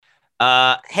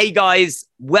Hey guys,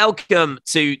 welcome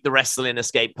to the Wrestling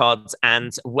Escape Pods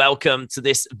and welcome to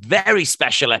this very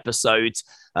special episode.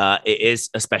 It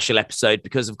is a special episode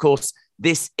because, of course,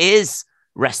 this is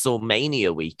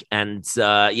Wrestlemania week. And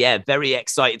very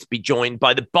excited to be joined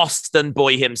by the Boston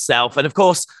boy himself. And of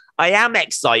course, I am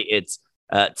excited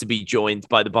to be joined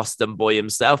by the Boston boy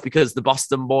himself because the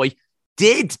Boston boy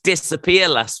did disappear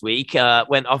last week,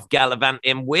 went off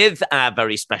gallivanting with our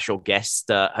very special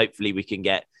guest. Hopefully we can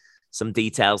get some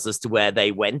details as to where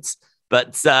they went.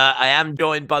 But I am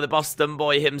joined by the Boston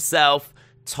boy himself,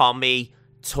 Tommy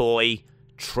Toy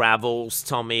Travels.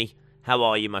 Tommy, how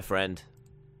are you, my friend?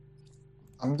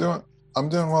 I'm doing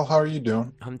well. How are you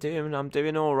doing? I'm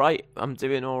doing all right.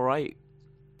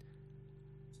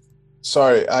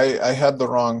 Sorry, I had the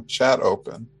wrong chat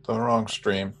open, the wrong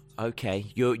stream.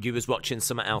 Okay, you was watching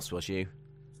something else, was you?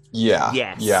 Yeah.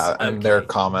 Yes. Yeah, and okay. their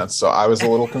comments, so I was a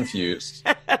little confused.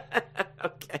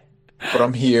 Okay. But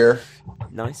I'm here.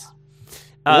 Nice.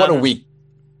 What a week.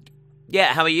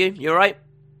 Yeah, how are you? You all right?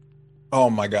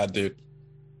 Oh my god, dude.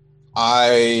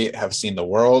 I have seen the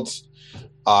world.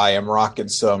 I am rocking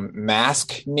some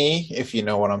mask knee, if you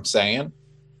know what I'm saying.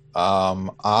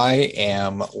 I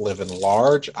am living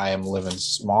large. I am living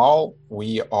small.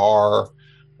 We are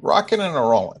rocking and a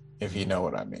rolling, if you know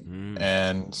what I mean.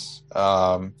 And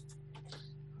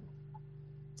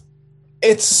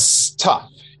it's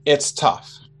tough. It's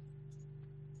tough.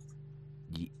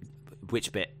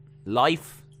 Which bit?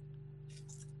 Life?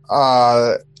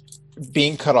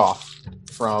 Being cut off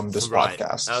from this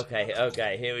podcast.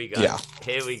 Okay. Here we go. Yeah.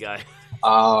 Here we go.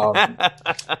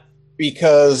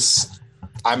 Because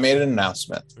I made an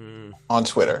announcement on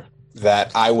Twitter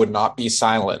that I would not be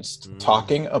silenced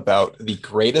talking about the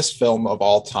greatest film of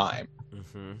all time,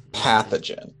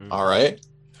 Pathogen. All right.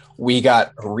 We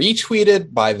got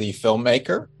retweeted by the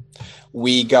filmmaker.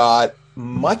 We got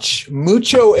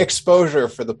mucho exposure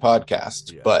for the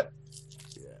podcast, but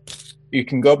you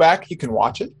can go back, you can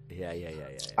watch it. Yeah.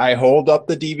 I hold up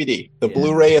the DVD, the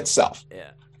Blu-ray itself.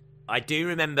 Yeah. I do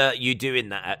remember you doing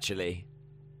that, actually.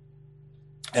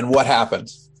 And what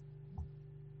happened?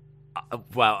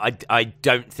 Well, I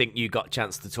don't think you got a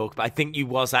chance to talk, but I think you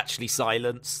was actually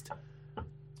silenced.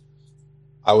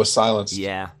 I was silenced.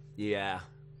 Yeah.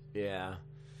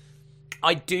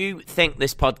 I do think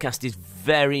this podcast is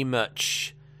very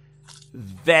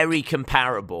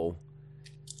comparable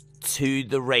to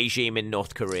the regime in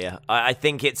North Korea. I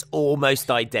think it's almost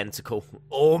identical.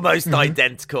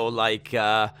 Like,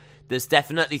 there's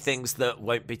definitely things that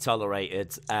won't be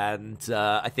tolerated. And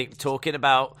I think talking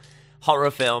about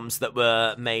horror films that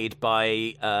were made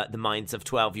by the minds of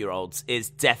 12-year-olds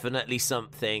is definitely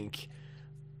something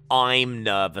I'm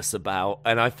nervous about.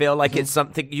 And I feel like it's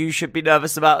something you should be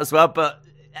nervous about as well. But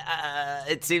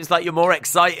it seems like you're more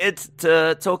excited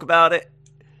to talk about it.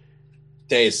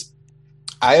 Days.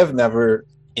 I have never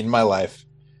in my life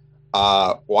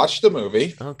watched the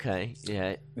movie. Okay,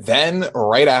 yeah. Then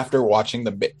right after watching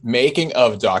the making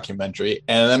of documentary,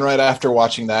 and then right after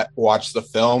watching that, watch the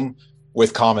film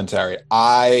with commentary.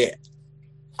 I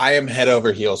am head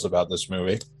over heels about this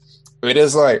movie. It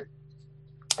is like,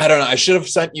 I don't know. I should have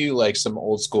sent you like some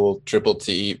old school Triple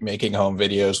T making home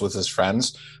videos with his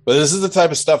friends. But this is the type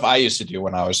of stuff I used to do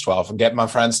when I was 12. Get my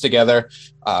friends together,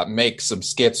 make some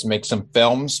skits, make some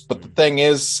films. But the thing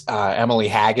is, Emily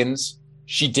Haggins,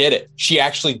 she did it. She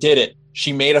actually did it.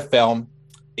 She made a film.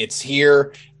 It's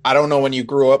here. I don't know when you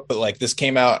grew up, but like this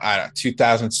came out, I don't know,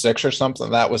 2006 or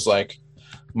something. That was like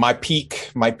my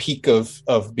peak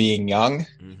of being young.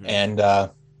 And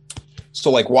so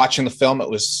like watching the film, it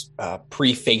was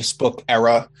pre-Facebook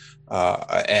era.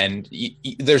 And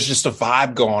there's just a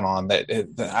vibe going on that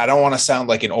I don't want to sound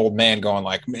like an old man going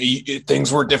like things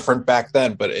were different back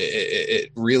then, but it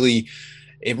really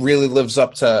lives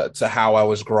up to how I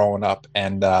was growing up.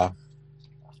 And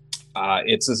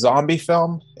it's a zombie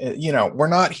film. We're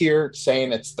not here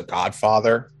saying it's The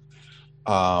Godfather,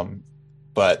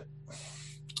 but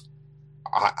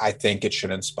I think it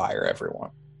should inspire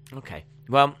everyone. Okay.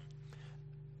 Well,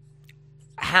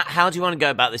 how do you want to go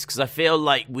about this? Because I feel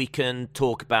like we can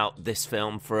talk about this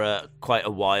film for quite a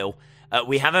while.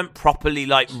 We haven't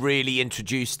properly really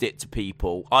introduced it to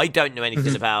people. I don't know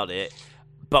anything about it,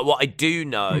 but what I do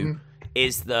know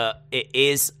is that it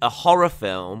is a horror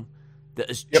film that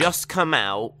has just come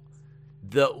out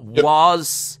that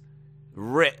was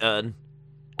written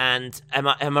and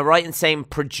am I right in saying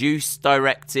produced,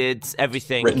 directed,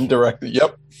 everything? Written, directed,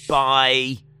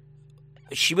 by.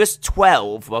 She was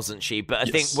 12, wasn't she? But I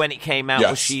think when it came out,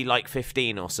 was she like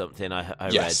 15 or something? I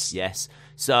read. Yes.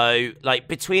 So, like,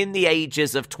 between the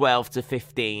ages of 12 to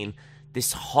 15,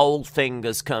 this whole thing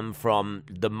has come from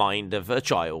the mind of a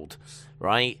child,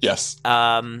 right? Yes.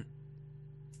 I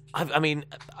mean,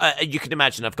 you can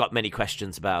imagine I've got many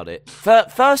questions about it.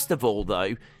 First of all,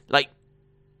 though, like,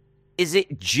 is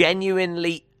it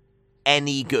genuinely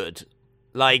any good?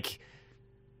 Like,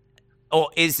 or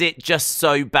is it just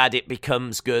so bad it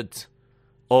becomes good?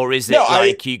 Or is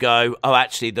it you go, oh,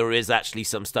 actually, there is actually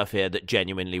some stuff here that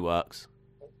genuinely works?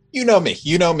 You know me.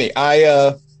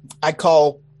 I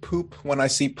call poop when I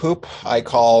see poop. I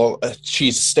call a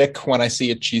cheese stick when I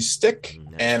see a cheese stick.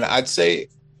 And I'd say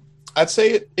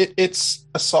it's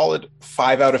a solid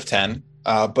 5 out of 10.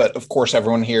 But of course,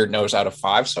 everyone here knows out of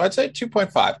 5, so I'd say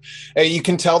 2.5. You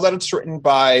can tell that it's written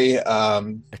by a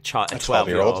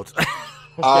 12-year-old.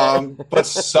 But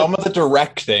some of the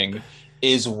directing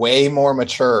is way more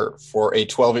mature for a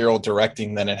 12-year-old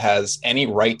directing than it has any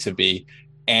right to be.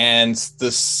 And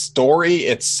the story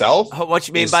itself. What do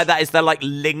you mean by that? Is there like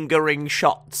lingering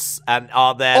shots? And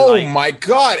are there my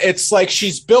God. It's like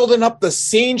she's building up the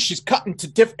scene. She's cutting to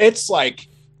different. It's like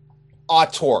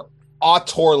auteur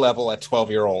level at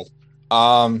 12-year-old.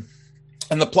 And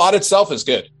the plot itself is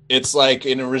good. It's like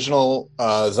an original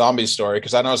zombie story,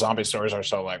 because I know zombie stories are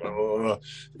so like,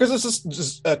 because this is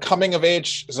just a coming of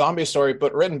age zombie story,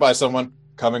 but written by someone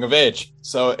coming of age.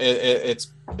 So it's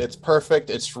perfect.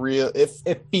 It's real.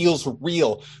 It feels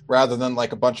real rather than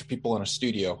like a bunch of people in a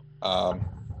studio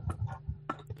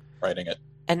writing it.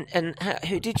 And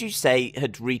who did you say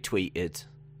had retweeted?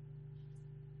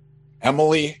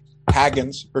 Emily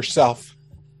Haggins herself.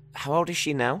 How old is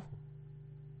she now?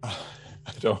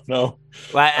 I don't know.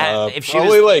 Well, if she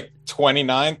probably was like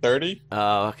 29, 30.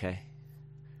 Oh, okay.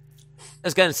 I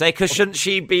was going to say, because shouldn't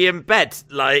she be in bed?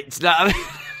 Like,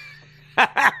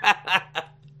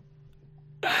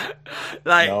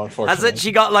 like, no, hasn't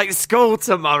she got like school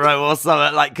tomorrow or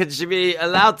something? Like, could she be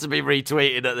allowed to be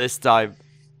retweeted at this time?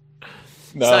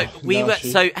 No.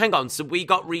 So hang on. So we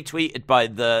got retweeted by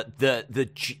the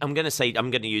I'm going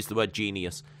to use the word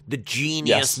genius. The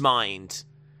genius mind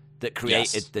that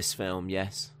created this film.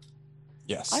 Yes.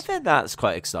 I think that's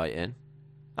quite exciting.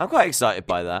 I'm quite excited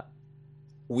by that.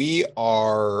 We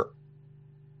are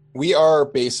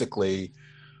basically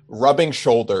rubbing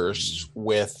shoulders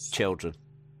with children.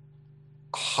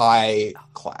 High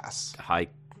class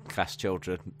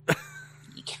children.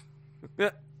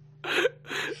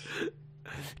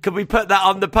 Can we put that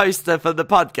on the poster for the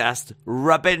podcast?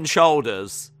 Rubbing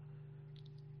shoulders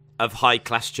of high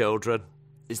class children.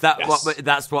 Is that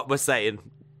that's what we're saying?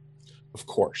 Of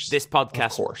course. This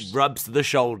podcast rubs the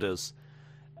shoulders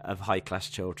of high class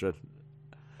children.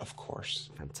 Of course.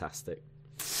 Fantastic.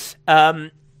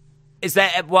 Is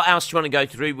there what else do you want to go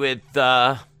through with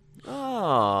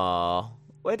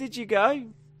where did you go?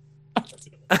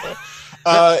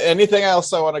 Anything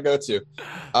else I want to go to?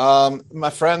 My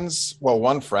friends, well,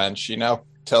 one friend, she now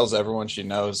tells everyone she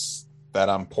knows that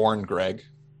I'm Porn Greg.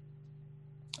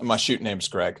 My shoot name's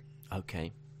Greg.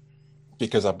 Okay.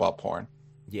 Because I bought porn.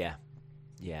 Yeah.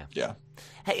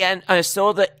 Hey, and I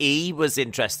saw that E was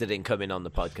interested in coming on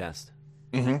the podcast.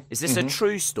 Mm-hmm. Is this a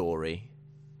true story?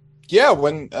 Yeah,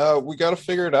 when we got to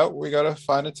figure it out. We got to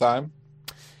find a time.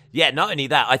 Yeah, not only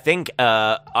that, I think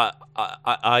I've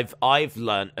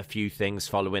learned a few things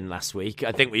following last week.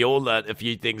 I think we all learned a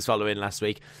few things following last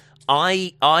week.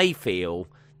 I feel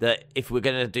that if we're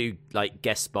going to do like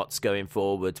guest spots going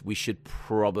forward, we should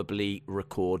probably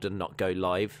record and not go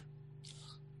live.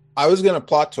 I was going to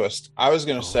plot twist. I was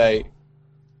going to say,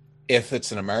 if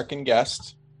it's an American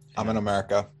guest, I'm in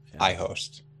America, I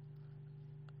host.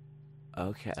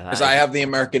 Okay. Because I have the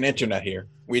American internet here.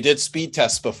 We did speed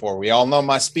tests before. We all know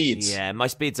my speeds. Yeah, my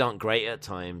speeds aren't great at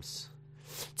times.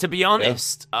 To be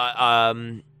honest,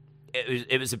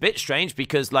 it was a bit strange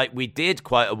because like we did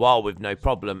quite a while with no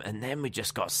problem, and then we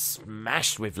just got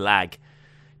smashed with lag.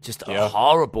 Just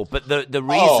horrible. But the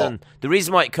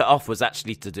reason why it cut off was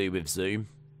actually to do with Zoom.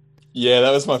 Yeah,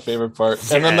 that was my favorite part.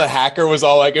 Yeah. And then the hacker was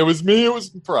all like, "It was me. It was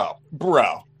bro.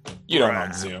 You don't know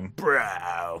Zoom,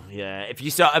 bro." Yeah, if you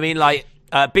saw, I mean, like,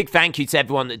 big thank you to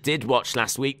everyone that did watch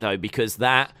last week though, because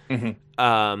that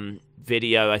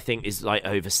video I think is like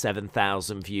over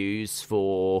 7,000 views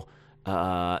for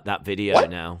that video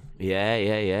now.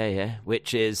 Yeah.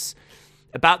 Which is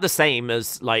about the same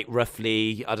as like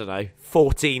roughly, I don't know,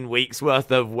 14 weeks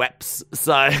worth of WEPs.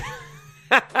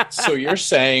 So you're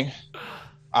saying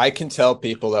I can tell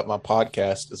people that my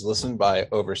podcast is listened by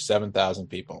over 7,000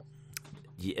 people.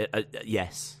 Yeah,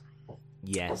 yes.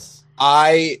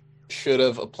 I should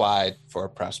have applied for a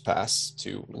press pass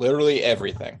to literally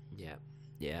everything.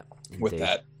 Yeah. With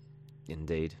that.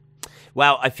 Indeed.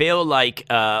 Well, I feel like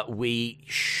we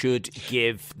should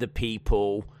give the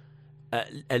people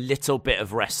a little bit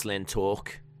of wrestling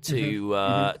talk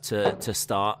to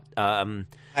start. I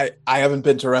haven't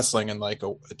been to wrestling in like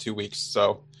 2 weeks,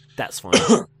 so that's fine.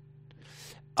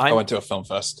 I went to a film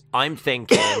fest. I'm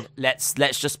thinking let's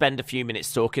just spend a few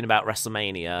minutes talking about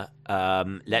WrestleMania.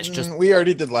 We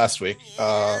already did last week.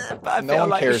 No one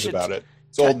like cares about it.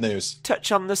 It's old news.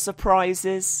 Touch on the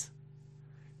surprises.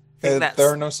 There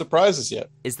are no surprises yet.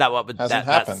 Is that what hasn't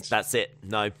happened? That's it.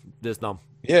 No, there's none.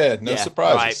 Yeah, no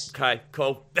surprises. Right. Okay,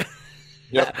 cool.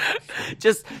 Yep.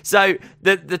 Just so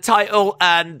the title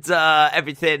and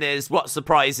everything is what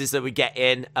surprises are we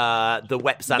getting? The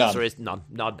Web's answer is none,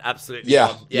 absolutely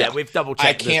none. Yeah, we've double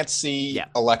checked. I can't see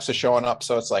Alexa showing up,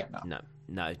 so it's like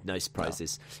no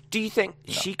surprises. No. Do you think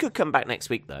she could come back next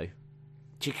week though?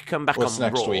 She could come back on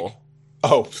next Raw. Week?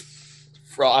 Oh,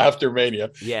 after Mania.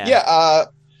 Yeah.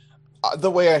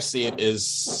 The way I see it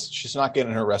is she's not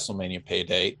getting her WrestleMania pay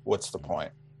date. What's the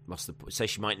point? So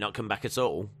she might not come back at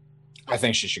all? I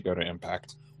think she should go to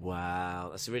Impact. Wow,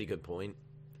 that's a really good point.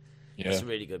 Yeah. That's a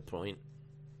really good point.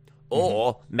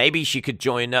 Or maybe she could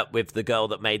join up with the girl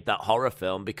that made that horror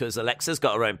film, because Alexa's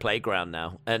got her own playground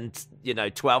now. And,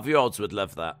 12-year-olds would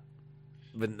love that,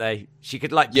 wouldn't they? She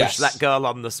could, push that girl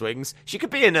on the swings. She could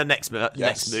be in her next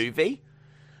movie.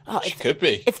 Oh, she could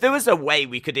be. If there was a way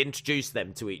we could introduce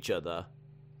them to each other.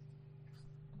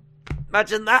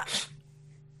 Imagine that.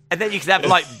 And then you could have,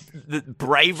 the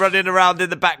Bray running around in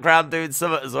the background doing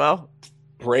something as well.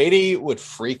 Brady would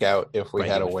freak out if we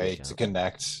had a way to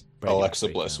connect Alexa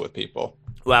Bliss with people.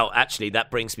 Well, actually, that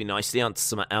brings me nicely onto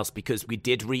something else, because we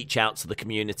did reach out to the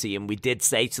community and we did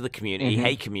say to the community,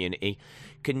 hey, community,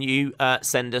 can you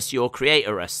send us your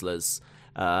creator wrestlers?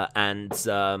 And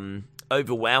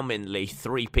overwhelmingly,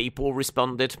 3 people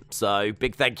responded. So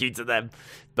big thank you to them.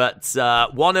 But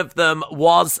one of them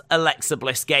was Alexa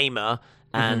Bliss Gamer.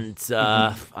 And,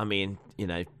 I mean,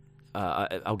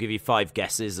 I'll give you 5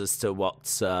 guesses as to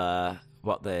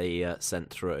what they sent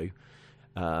through.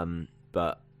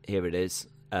 But here it is.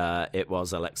 It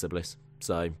was Alexa Bliss.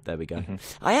 So there we go.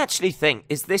 I actually think,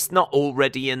 is this not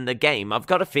already in the game? I've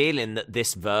got a feeling that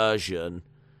this version...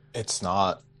 It's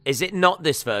not. Is it not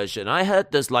this version? I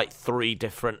heard there's 3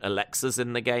 different Alexas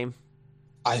in the game.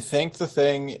 I think the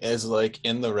thing is,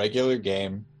 in the regular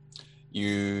game,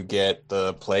 you get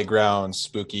the playground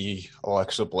spooky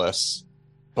Alexa Bliss.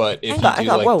 But if you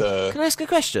do the... Can I ask a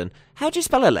question? How do you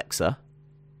spell Alexa?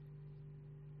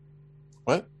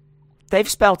 What? They've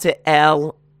spelt it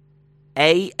Alexa.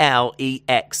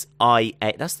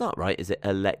 That's not right, is it?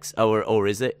 Alexa, or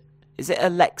is it? Is it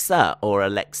Alexa or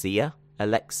Alexia?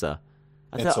 Alexa.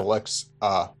 It's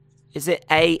Alexa. Is it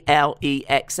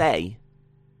Alexa?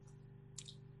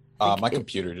 My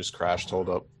computer just crashed. Hold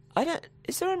up.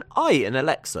 Is there an I in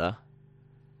Alexa?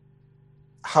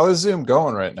 How is Zoom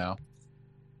going right now?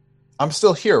 I'm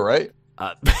still here, right?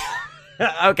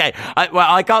 Okay.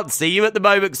 I can't see you at the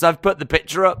moment because I've put the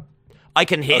picture up. I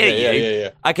can hear you. Yeah.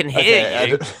 I can hear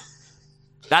you.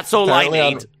 That's all I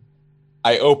need.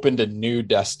 I opened a new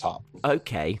desktop.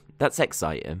 Okay, that's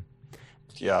exciting.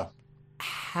 Yeah.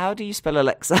 How do you spell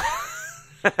Alexa?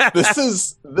 This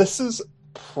is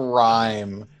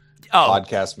prime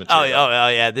podcast material. Oh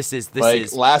yeah. This is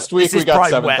last week we got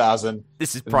 7,000.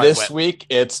 This is prime. This week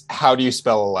it's how do you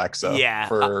spell Alexa? Yeah.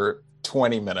 For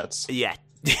 20 minutes. Yeah.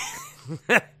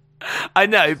 I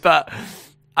know, but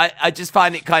I just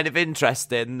find it kind of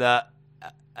interesting that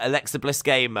Alexa Bliss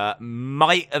Gamer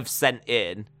might have sent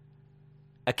in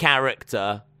a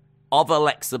character of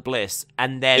Alexa Bliss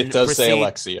and then it does say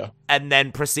Alexia, and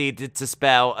then proceeded to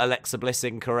spell Alexa Bliss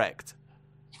incorrect.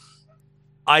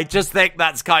 I just think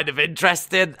that's kind of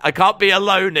interesting. I can't be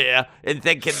alone here in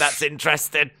thinking that's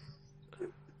interesting.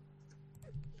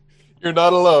 You're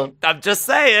not alone. I'm just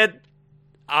saying.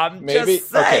 Just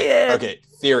saying. Okay.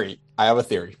 Theory. I have a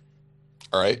theory.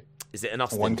 All right. Is it an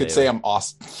Austin One could theory? say I'm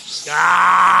Austin.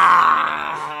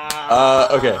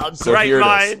 Okay. So great here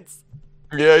minds.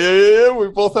 It is. Yeah. We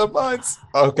both have minds.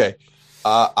 Okay.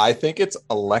 I think it's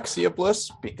Alexia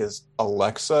Bliss because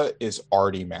Alexa is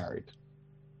already married.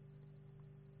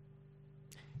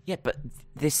 Yeah, but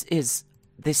this is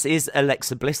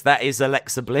Alexa Bliss. That is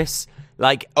Alexa Bliss.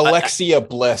 Alexia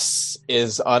Bliss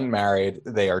is unmarried.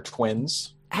 They are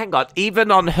twins. Hang on.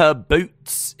 Even on her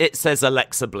boots, it says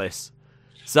Alexa Bliss.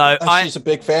 So she's a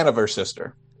big fan of her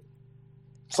sister.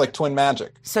 It's like twin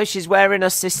magic. So she's wearing her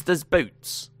sister's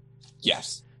boots.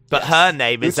 Yes. But her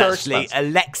name is boots actually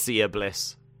Alexia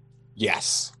Bliss.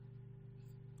 Yes.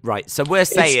 Right. So we're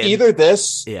saying it's either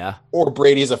this or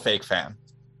Brady's a fake fan.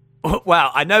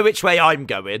 Well, I know which way I'm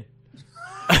going.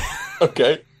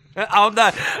 Okay. Oh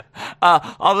no.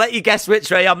 I'll let you guess which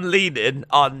way I'm leaning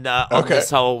on Okay. this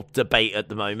whole debate at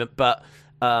the moment. But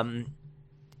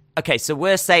okay, so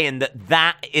we're saying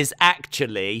that is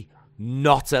actually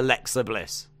not Alexa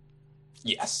Bliss.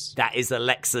 Yes. That is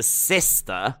Alexa's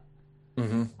sister,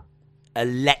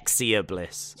 Alexia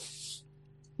Bliss.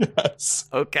 Yes.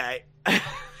 Okay.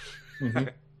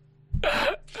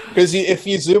 Because if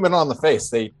you zoom in on the face,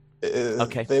 they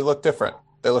Okay. look different.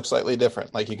 They look slightly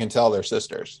different. Like you can tell they're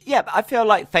sisters. Yeah, but I feel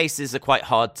like faces are quite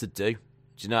hard to do. Do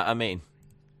you know what I mean?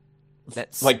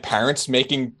 That's Like parents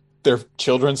making their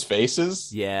children's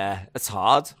faces. yeah, it's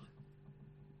hard.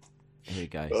 Here we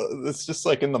go. It's just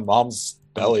like in the mom's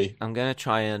belly. I'm gonna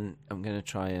try and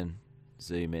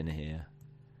zoom in here.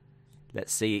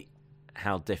 Let's see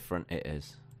how different it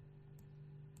is.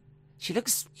 She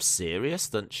looks serious,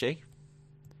 doesn't she?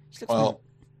 She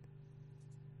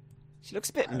looks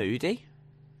a bit moody.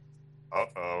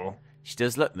 Uh-oh. She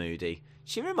does look moody.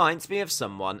 She reminds me of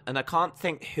someone, and I can't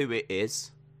think who it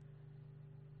is.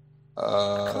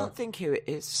 I can't think who it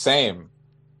is. Same.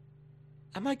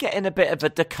 Am I getting a bit of a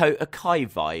Dakota Kai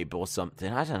vibe or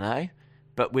something? I don't know.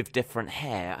 But with different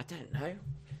hair. I don't know.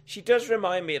 She does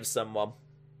remind me of someone.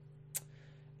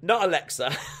 Not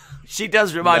Alexa. She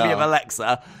does remind me of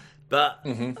Alexa. But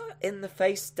in the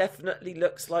face definitely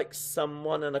looks like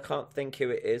someone, and I can't think who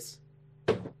it is.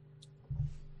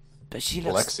 But she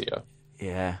looks... Alexia.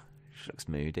 Yeah. She looks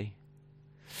moody.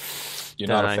 You're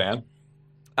not a fan?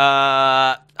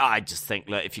 I just think,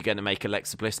 look, if you're going to make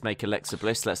Alexa Bliss, make Alexa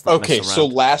Bliss. Let's not mess around. So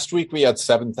last week we had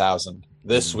 7,000.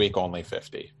 This week only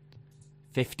 50.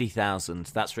 50,000.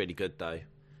 That's really good, though.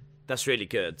 That's really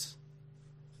good.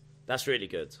 That's really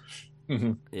good.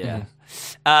 Yeah.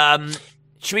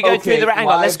 Should we go through the... Hang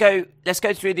on, let's go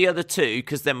through the other two,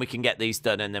 because then we can get these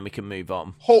done, and then we can move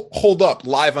on. Hold up.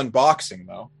 Live unboxing,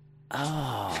 though.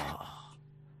 Oh.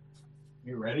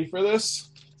 You ready for this?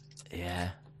 Yeah.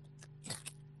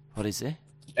 What is it?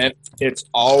 And it's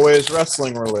always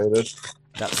wrestling related.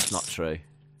 That's not true.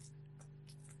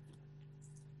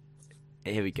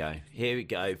 Here we go. Here we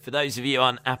go. For those of you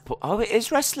on Apple... Oh, it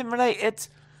is wrestling related.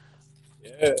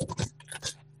 Yeah.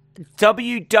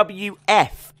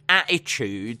 WWF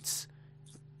Attitudes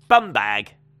bum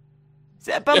bag. Is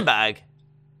it a bum bag?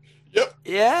 Yep.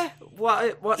 Yeah?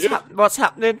 What's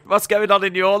happening? What's going on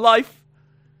in your life?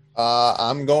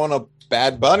 I'm going to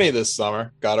Bad Bunny this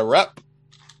summer. Got a rep.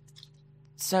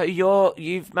 So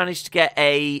you've managed to get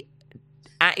a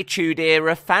Attitude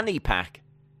Era fanny pack.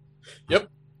 Yep.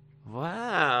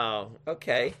 Wow.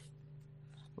 Okay.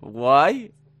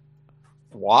 Why?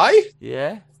 Why?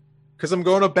 Yeah. Because I'm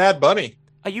going to Bad Bunny.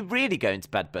 Are you really going to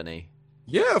Bad Bunny?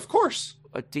 Yeah, of course.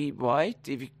 Why?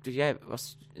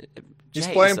 He's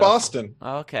playing Boston.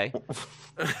 Oh, okay.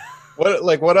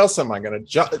 What else am I gonna?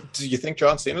 Do you think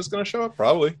John Cena's gonna show up?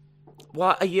 Probably.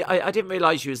 Why are you? I didn't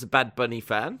realize you was a Bad Bunny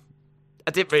fan.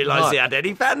 I didn't realize he had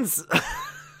any fans.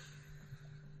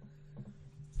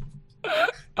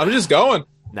 I'm just going.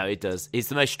 No, he does. He's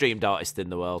the most streamed artist in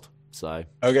the world. So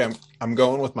okay, I'm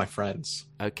going with my friends.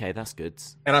 Okay, that's good.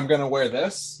 And I'm gonna wear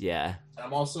this. Yeah.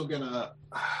 I'm also gonna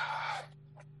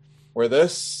wear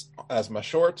this as my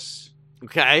shorts.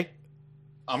 Okay.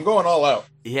 I'm going all out.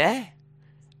 Yeah.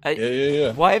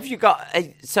 Yeah. Why have you got?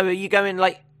 So are you going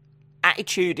like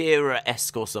Attitude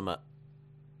Era-esque or something?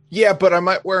 Yeah, but I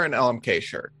might wear an LMK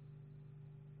shirt.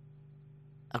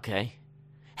 Okay.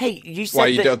 Hey, you said why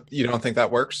you don't think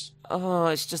that works? Oh,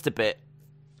 it's just a bit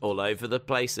all over the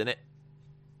place, isn't it?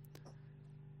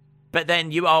 But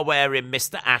then you are wearing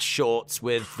Mr. Ash shorts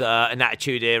with an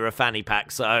Attitude Era fanny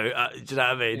pack, so do you know what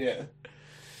I mean? Yeah.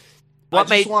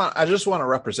 I just want to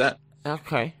represent.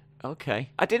 Okay.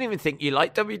 I didn't even think you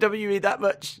liked WWE that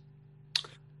much.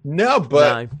 No,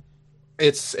 but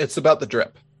it's about the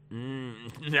drip.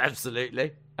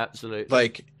 Absolutely.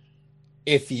 Like,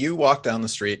 if you walk down the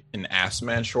street in ass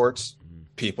man shorts,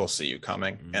 people see you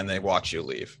coming and they watch you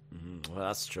leave. Well,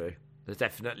 that's true. There's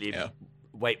definitely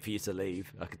wait for you to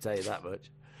leave. I can tell you that much.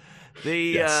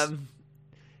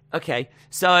 Okay,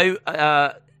 so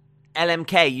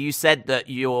LMK, you said that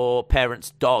your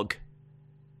parents' dog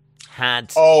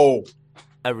had a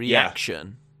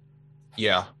reaction.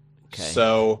 Yeah. Okay.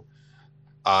 So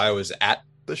I was at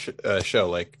the show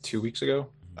like 2 weeks ago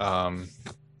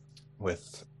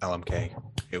with LMK.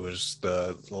 It was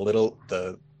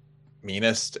the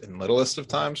meanest and littlest of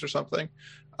times or something.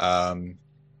 And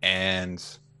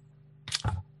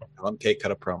LMK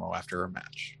cut a promo after her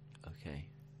match. Okay.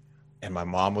 And my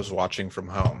mom was watching from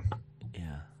home.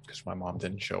 Yeah. Because my mom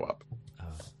didn't show up.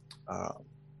 Oh.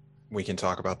 We can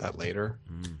talk about that later.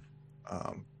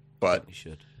 But we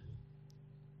should.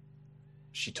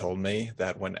 she told me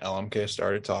that when LMK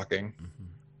started talking,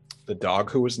 the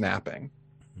dog who was napping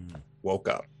woke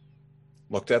up,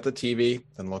 looked at the TV,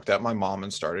 then looked at my mom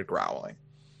and started growling.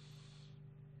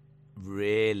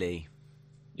 Really?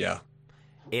 Yeah.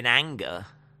 In anger?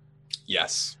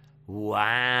 Yes.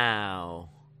 Wow.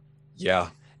 Yeah.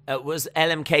 Was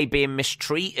LMK being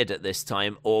mistreated at this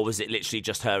time, or was it literally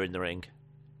just her in the ring?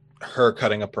 Her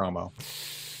cutting a promo.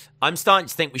 I'm starting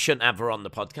to think we shouldn't have her on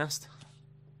the podcast.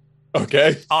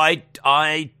 Okay.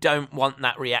 I don't want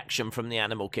that reaction from the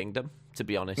animal kingdom, to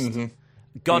be honest.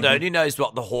 God only knows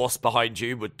what the horse behind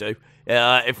you would do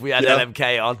if we had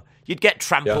LMK on. You'd get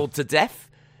trampled to death.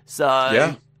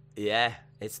 So yeah,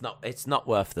 it's not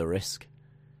worth the risk.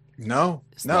 No,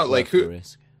 it's no, not like worth who? The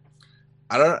risk.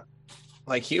 I don't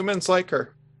like humans like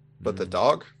her, but the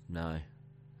dog. No.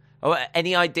 Oh,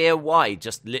 any idea why?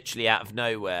 Just literally out of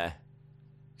nowhere.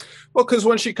 Well, because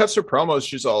when she cuts her promos,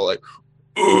 she's all like,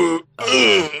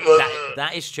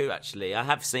 that is true, actually. I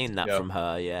have seen that from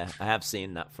her, yeah. I have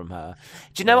seen that from her.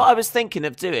 Do you know what I was thinking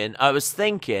of doing? I was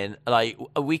thinking, like,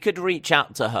 we could reach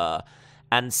out to her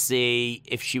and see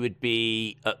if she would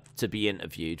be up to be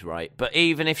interviewed, right? But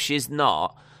even if she's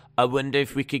not, I wonder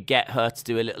if we could get her to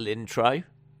do a little intro.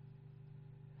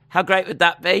 How great would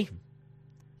that be?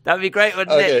 That would be great,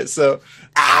 wouldn't it? Okay, so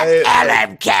I'm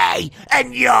LMK,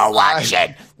 and you're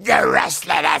watching the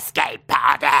Wrestling Escape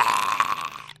Party.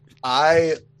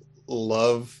 I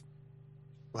love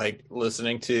like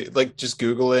listening to like just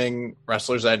Googling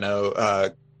wrestlers I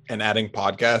know and adding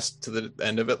podcasts to the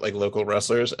end of it, like local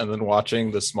wrestlers, and then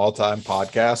watching the small time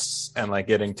podcasts and like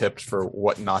getting tips for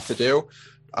what not to do.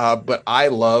 But I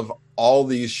love all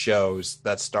these shows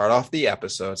that start off the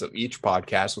episodes of each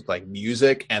podcast with like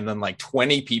music and then like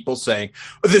 20 people saying,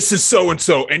 this is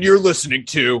so-and-so and you're listening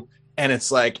to, and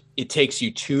it's like, it takes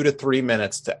you 2 to 3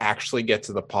 minutes to actually get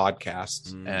to the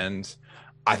podcast. And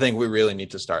I think we really need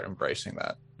to start embracing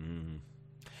that.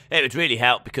 It would really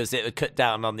help because it would cut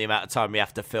down on the amount of time we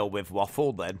have to fill with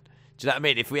waffle then. Do you know what I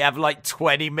mean? If we have like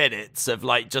 20 minutes of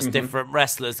like just different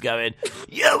wrestlers going,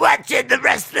 you're watching the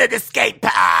Wrestling Escape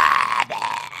Party,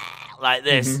 like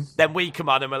this, then we come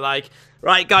on and we're like,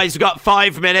 right, guys, we've got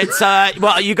 5 minutes.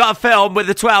 Well, you got a film with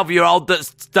a 12-year-old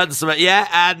that's done something, yeah?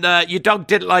 And your dog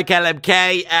didn't like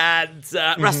LMK and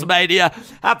Wrestlemania.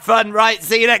 Have fun, right?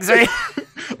 See you next week.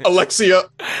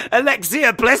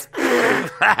 Alexia Bliss.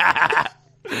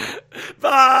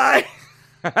 Bye.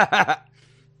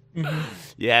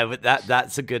 Yeah, but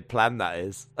that's a good plan, that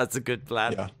is. That's a good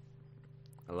plan. Yeah.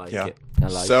 I like it. I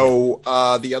like so,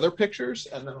 the other pictures,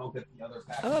 and then I'll get the other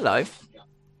package. Oh, hello. Yeah.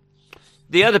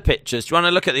 The other pictures. Do you want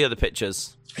to look at the other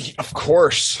pictures? Of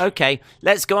course. Okay,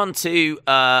 let's go on to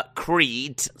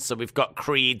Creed. So we've got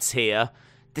Creeds here.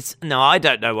 No, I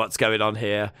don't know what's going on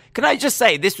here. Can I just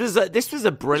say, this was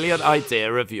a brilliant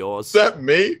idea of yours. Is that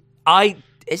me?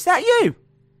 Is that you?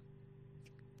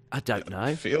 I don't know.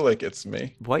 I feel like it's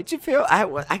me. Why do you feel...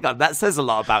 Hang on, that says a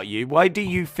lot about you. Why do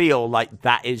you feel like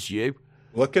that is you?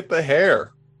 Look at the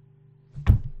hair.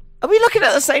 Are we looking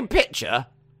at the same picture?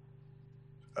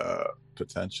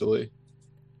 Potentially.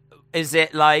 Is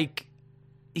it like...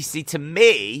 You see, to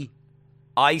me,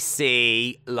 I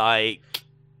see a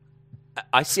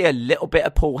little bit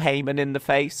of Paul Heyman in the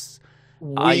face.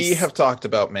 We have talked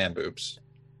about man boobs.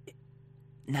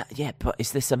 No, yeah, but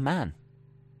is this a man?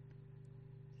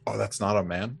 Oh, that's not a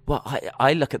man? Well,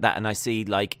 I look at that and I see,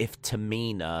 like, if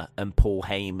Tamina and Paul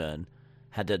Heyman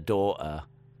had a daughter,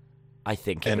 I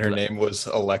think... And her name was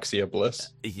Alexia Bliss?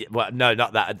 Well, no,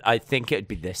 not that. I think it would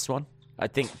be this one. I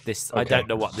think this... Okay. I don't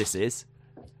know what this is.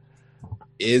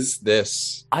 Is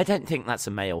this... I don't think that's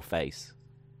a male face.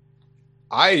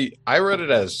 I read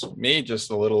it as me, just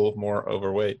a little more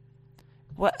overweight.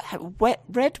 What?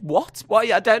 Red what?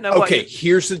 Why? I don't know. Okay,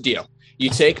 here's the deal. You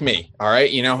take me, all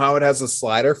right? You know how it has a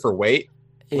slider for weight,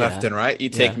 left and right? You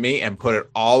take me and put it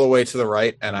all the way to the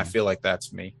right, and I feel like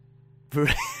that's me.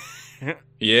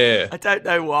 Yeah. I don't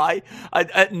know why.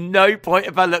 At no point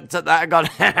have I looked at that and gone,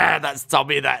 that's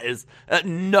Tommy, that is. At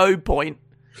no point.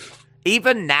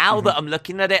 Even now that I'm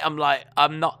looking at it, I'm like,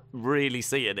 I'm not really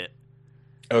seeing it.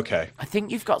 Okay. I think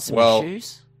you've got some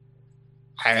issues.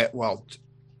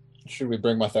 Should we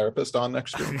bring my therapist on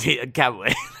next week? Can't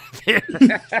we?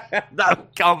 No,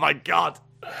 oh my God.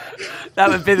 That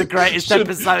would be the greatest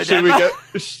episode ever.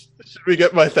 Should we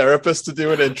get my therapist to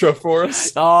do an intro for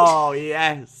us? Oh,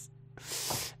 yes.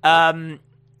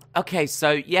 Okay,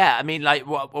 so yeah, I mean, like,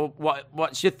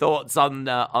 what's your thoughts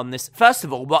on this? First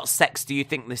of all, what sex do you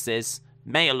think this is?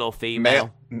 Male or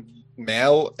female?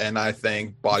 Male, and I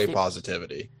think body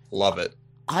positivity. Love it.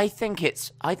 I think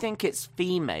it's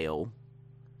female.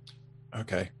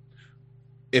 Okay.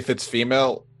 if it's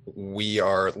female, we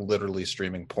are literally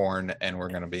streaming porn and we're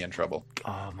going to be in trouble.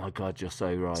 Oh my God, you're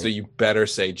so right. So you better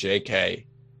say JK.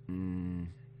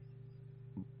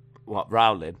 What,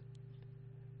 Rowling?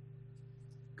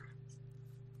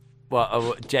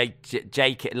 What,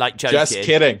 Jake, like joking? Just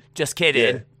kidding. Just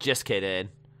kidding. Yeah. Just kidding.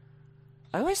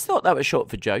 I always thought that was short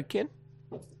for joking.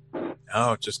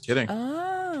 No, just kidding.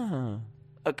 Ah,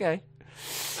 okay.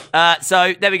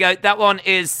 So there we go. That one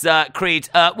is Creed.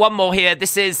 One more here.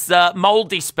 This is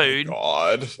Moldy Spoon.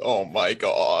 Oh my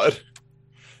God.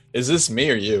 Is this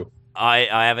me or you? I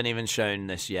haven't even shown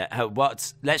this yet.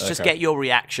 Let's just get your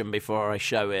reaction before I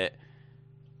show it.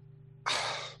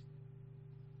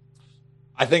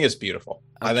 I think it's beautiful.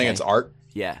 Okay. I think it's art.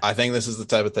 Yeah. I think this is the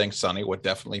type of thing Sonny would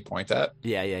definitely point at.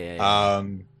 Yeah.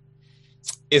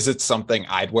 Is it something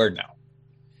I'd wear? No.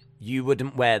 You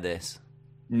wouldn't wear this?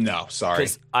 No, sorry.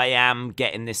 Because I am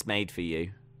getting this made for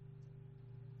you.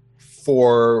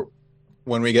 For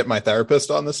when we get my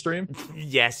therapist on the stream?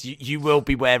 Yes, you will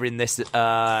be wearing this in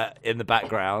the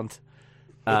background.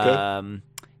 Okay.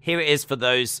 Here it is for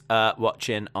those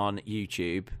watching on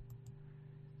YouTube.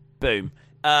 Boom.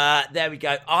 There we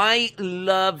go. I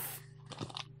love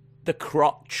the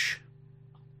crotch.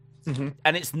 Mm-hmm.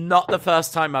 And it's not the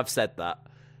first time I've said that.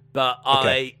 But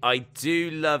okay. I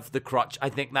do love the crotch. I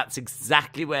think that's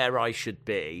exactly where I should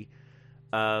be.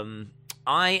 I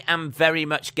am very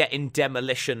much getting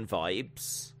Demolition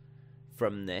vibes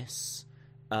from this.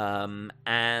 And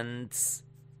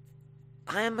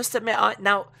I must admit,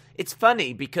 now, it's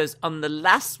funny because on the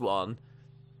last one,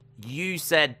 you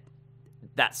said,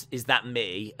 is that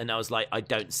me? And I was like, I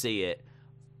don't see it.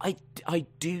 I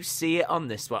do see it on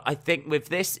this one. I think with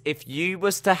this, if you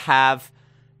was to have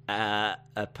a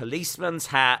policeman's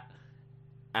hat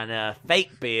and a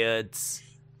fake beards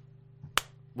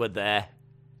were there.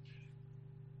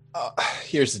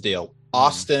 Here's the deal.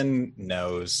 Austin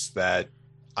knows that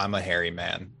I'm a hairy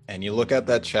man. And you look at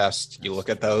that chest, you look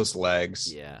at those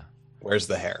legs. Yeah. Where's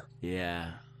the hair?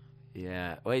 Yeah.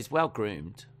 Well, he's well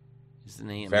groomed, isn't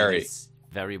he? He's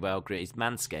very well groomed. He's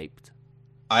manscaped.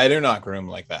 I do not groom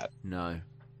like that. No.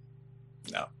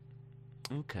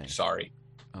 Okay. Sorry.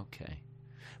 Okay.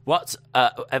 What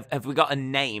have we got a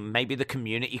name? Maybe the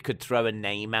community could throw a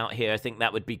name out here. I think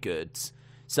that would be good.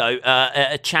 So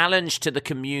a challenge to the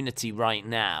community right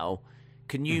now.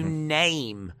 Can you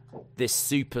name this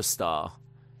superstar?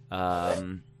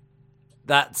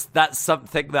 That's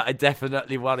something that I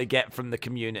definitely want to get from the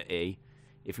community.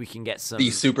 If we can get some the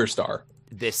superstar.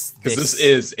 This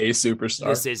is a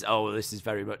superstar. This is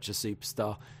very much a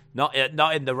superstar. Not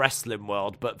in the wrestling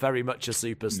world, but very much a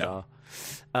superstar.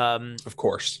 No. Of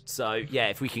course. So yeah,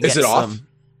 if we can get off?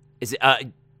 Is it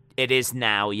it is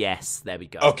now, yes. There we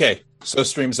go. Okay. So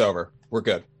stream's over. We're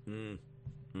good. No,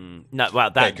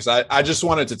 well that because I just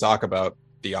wanted to talk about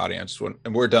the audience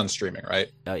and we're done streaming,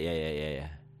 right? Oh yeah.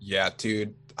 Yeah,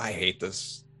 dude, I hate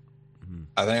this.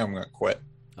 I think I'm gonna quit.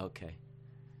 Okay.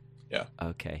 Yeah.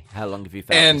 Okay. How long have you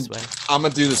felt this way? I'm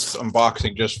gonna do this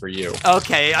unboxing just for you.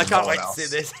 Okay, I can't wait to see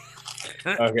this.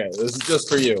 Okay, this is just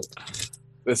for you.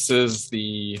 This is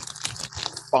the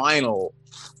final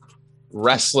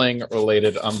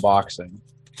wrestling-related unboxing.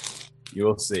 You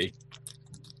will see.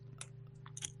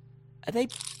 Are they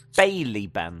Bailey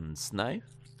bands? No.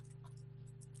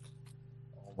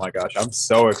 Oh my gosh, I'm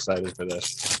so excited for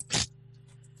this.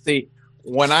 See.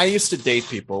 When I used to date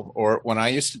people, or when I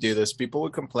used to do this, people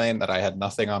would complain that I had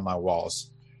nothing on my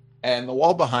walls. And the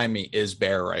wall behind me is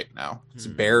bare right now. It's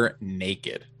bare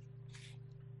naked.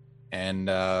 And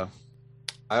I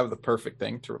have the perfect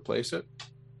thing to replace it.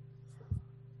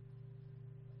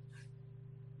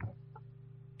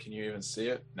 Can you even see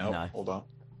it? No. Hold on.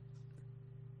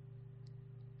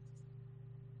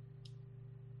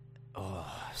 Oh,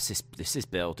 this is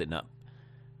building up.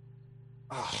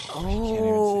 Oh.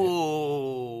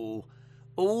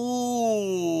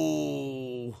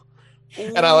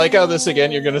 And I like how this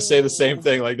again, you're going to say the same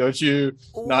thing. Like, don't you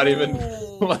not even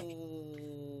like.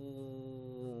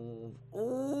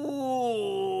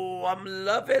 I'm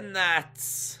loving that.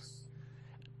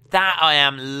 That I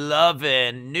am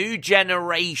loving. New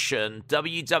generation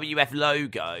WWF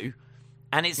logo.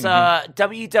 And it's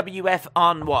WWF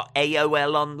on what?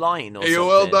 AOL Online or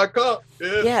AOL.com.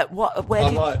 Yeah. What?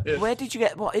 Where did you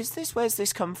get? What is this? Where's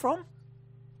this come from?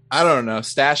 I don't know.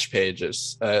 Stash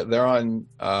pages. They're on.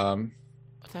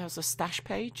 What the hell's a stash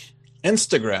page?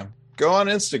 Instagram. Go on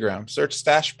Instagram. Search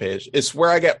stash page. It's where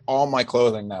I get all my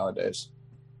clothing nowadays.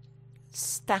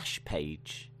 Stash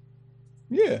page.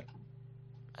 Yeah.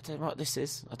 I don't know what this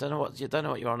is. I don't know what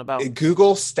you're on about.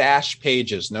 Google stash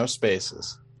pages. No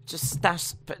spaces. Just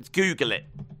stash. Google it.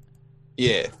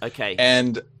 Yeah. Okay.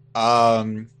 And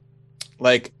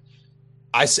like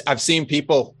I've seen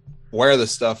people wear the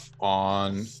stuff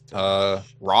on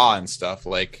Raw and stuff,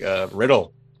 like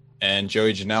Riddle and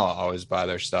Joey Janela always buy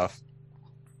their stuff.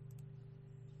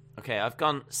 Okay, I've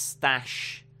gone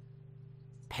stash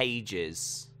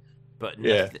pages, but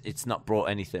it's not brought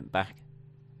anything back.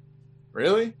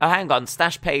 Really? Oh, hang on,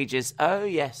 stash pages. Oh,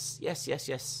 yes.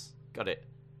 Got it.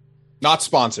 Not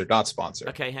sponsored.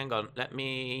 Okay, hang on. Let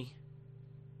me.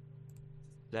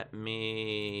 I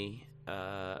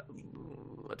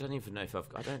don't even know if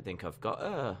I don't think I've got.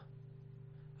 Oh,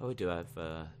 we do have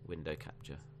window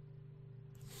capture.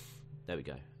 There we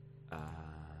go.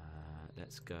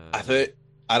 Let's go.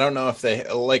 I don't know if they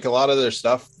like a lot of their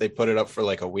stuff. They put it up for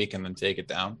like a week and then take it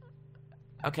down.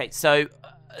 Okay, so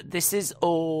this is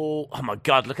all. Oh my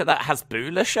god! Look at that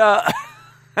Hasbulla shirt.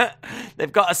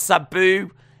 They've got a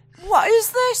Sabu. What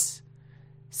is this?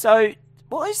 So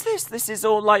what is this? This is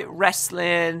all like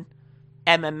wrestling,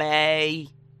 MMA,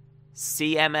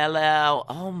 CMLL.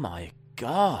 Oh my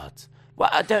god! Well,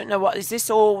 I don't know what is this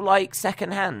all like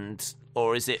secondhand.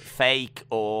 Or is it fake?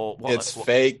 Or what? It's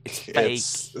fake.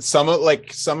 It's some of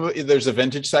there's a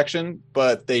vintage section,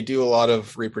 but they do a lot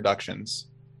of reproductions.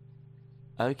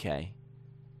 Okay.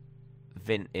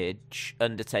 Vintage,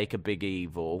 Undertaker, Big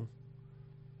Evil,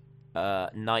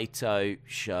 Naito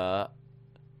shirt,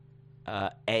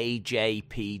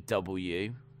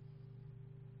 AJPW,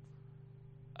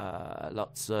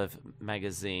 lots of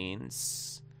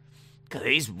magazines.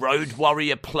 These Road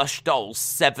Warrior plush dolls,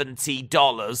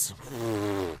 $70.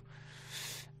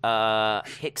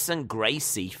 Hickson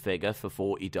Gracie figure for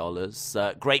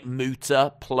 $40. Great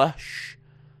Muta plush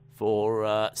for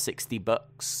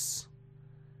 $60.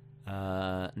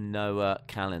 Noah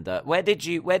calendar. Where did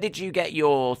you get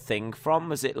your thing from?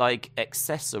 Was it like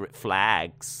accessory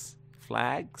flags?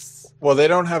 Well, they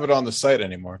don't have it on the site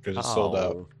anymore because it's sold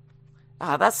out.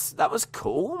 That was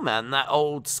cool, man. That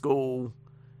old school.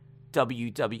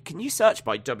 WW. Can you search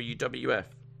by WWF?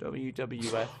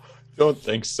 WWF. Don't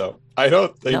think so. I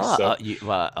don't think so.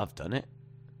 Well, I've done it.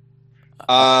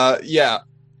 Yeah.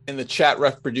 In the chat,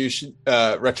 retribution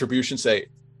say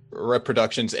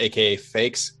reproductions, aka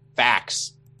fakes,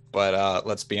 facts. But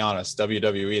let's be honest,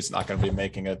 WWE is not going to be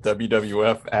making a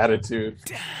WWF attitude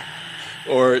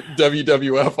or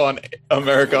WWF on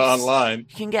America Online.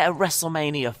 You can get a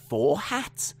WrestleMania 4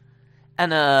 hat.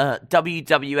 And a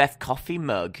WWF coffee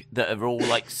mug that are all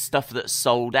like stuff that's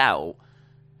sold out.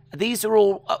 These are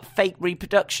all fake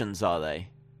reproductions, are they?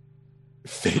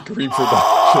 Fake reproductions.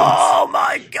 Oh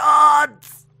my god!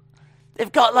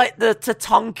 They've got like the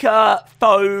Tatanka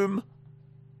foam,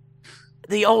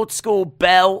 the old school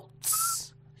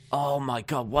belts. Oh my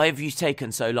god! Why have you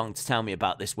taken so long to tell me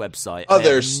about this website?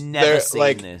 There's never seen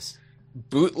like this.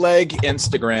 Bootleg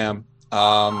Instagram.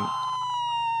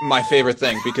 My favorite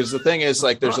thing, because the thing is,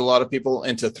 like, there's a lot of people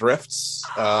into thrifts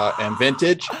and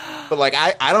vintage, but like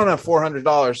I don't have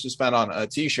 $400 to spend on a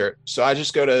t-shirt, so I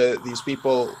just go to these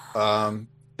people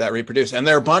that reproduce, and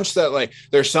there are a bunch that like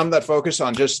there's some that focus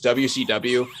on just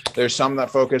WCW, there's some that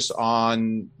focus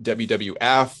on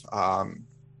WWF,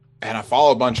 and I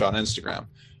follow a bunch on Instagram.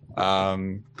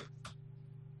 I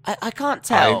can't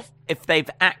tell if they've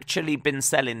actually been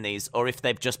selling these or if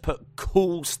they've just put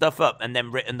cool stuff up and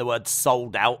then written the word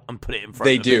sold out and put it in front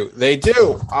of it. They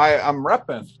do. I'm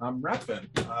repping.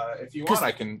 If you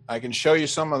want, I can show you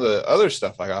some of the other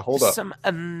stuff I got. Hold up. Some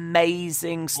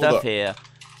amazing stuff here.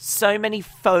 So many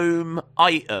foam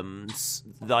items,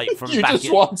 like from you back just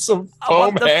want some foam I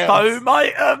want the hands. foam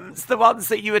items, the ones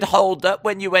that you would hold up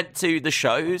when you went to the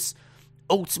shows.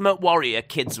 Ultimate Warrior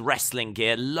kids wrestling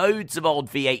gear, loads of old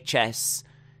VHS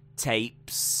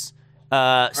tapes,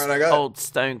 old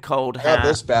Stone Cold hat. I got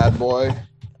this bad boy.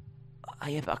 Oh,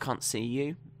 yeah, but I can't see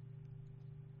you.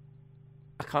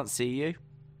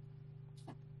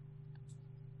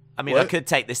 I mean, I could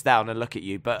take this down and look at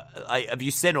you, but have you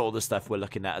seen all the stuff we're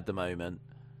looking at the moment?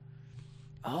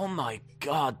 Oh my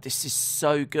god, this is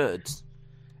so good.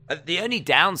 The only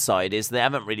downside is they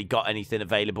haven't really got anything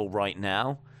available right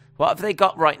now. What have they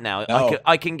got right now? No.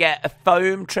 I can get a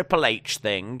foam Triple H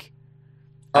thing.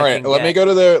 All right, let me go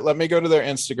to their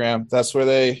Instagram. That's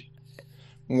where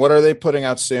what are they putting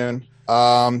out soon?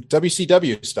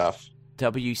 WCW stuff.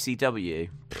 WCW.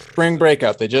 Spring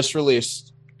Breakout. They just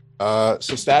released. So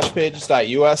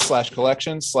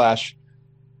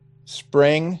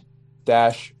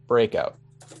stashpages.us/collections/spring-breakout.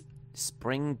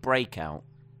 Spring Breakout.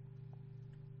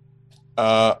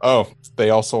 They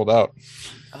all sold out.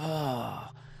 Oh,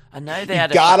 I know they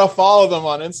had. Gotta follow them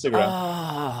on Instagram.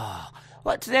 Oh,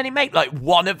 What, did they only make like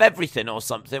one of everything or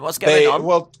something? What's going on?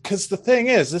 Well, because the thing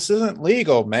is, this isn't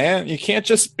legal, man. You can't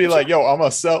just be like, yo, I'm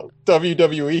going to sell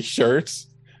WWE shirts.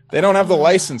 They don't have the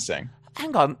licensing.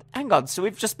 Hang on. So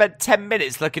we've just spent 10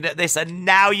 minutes looking at this, and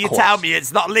now you tell me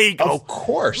it's not legal. Of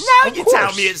course. Now you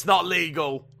tell me it's not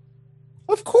legal.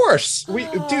 Of course.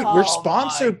 We're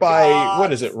sponsored by,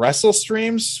 what is it, Wrestle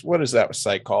Streams? What is that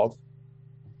site called?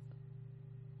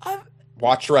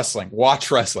 Watch Wrestling.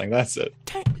 That's it.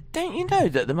 Don't you know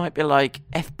that there might be like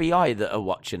FBI that are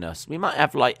watching us? We might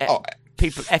have like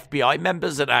people, FBI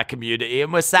members in our community,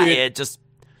 and we're sat here just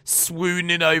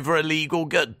swooning over illegal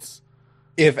goods.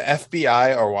 If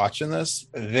FBI are watching this,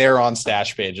 they're on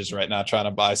stash pages right now trying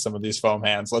to buy some of these foam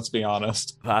hands. Let's be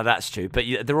honest. Well, that's true, but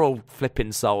they're all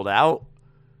flipping sold out.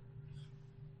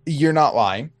 You're not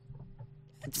lying.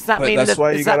 Does that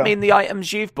mean the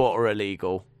items you've bought are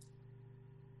illegal?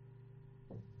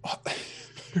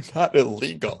 Not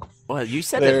illegal. Well, you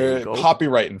said they're illegal.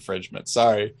 Copyright infringement.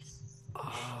 Sorry.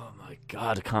 Oh my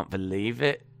God, I can't believe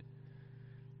it.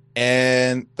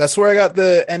 And that's where I got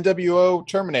the NWO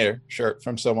Terminator shirt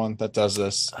from someone that does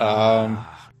this. I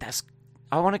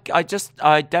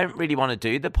don't really want to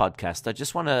do the podcast. I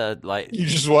just want to You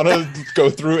just want to go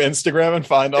through Instagram and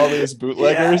find all these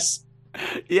bootleggers.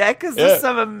 Yeah, because there's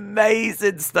some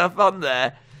amazing stuff on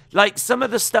there. Like some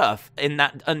of the stuff in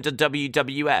that under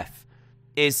WWF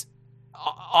is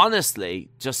honestly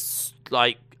just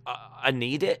like I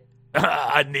need it.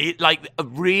 I need like a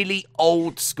really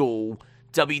old school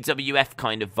WWF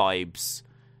kind of vibes,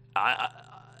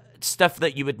 stuff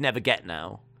that you would never get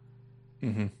now.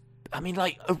 Mm-hmm. I mean,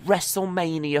 like a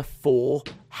WrestleMania 4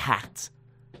 hat.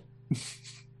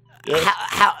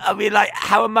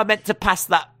 How am I meant to pass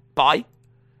that by?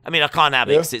 I mean, I can't have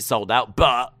it because it's sold out.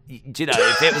 But you know,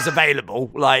 if it was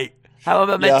available, like, how am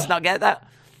I meant to not get that?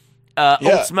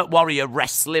 Ultimate Warrior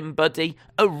wrestling buddy,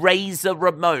 a Razor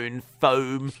Ramon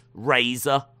foam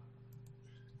razor.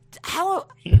 How?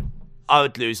 I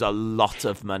would lose a lot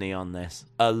of money on this.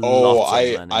 A lot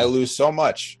of money. I lose so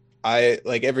much. I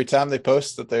like every time they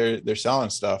post that they're selling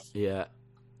stuff. Yeah.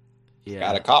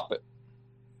 Gotta cop it.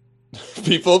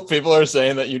 People are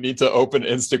saying that you need to open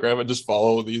Instagram and just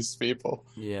follow these people.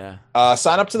 Yeah.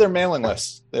 Sign up to their mailing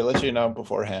list. They let you know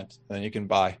beforehand, then you can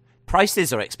buy.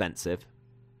 Prices are expensive.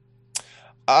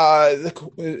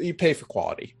 You pay for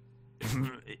quality.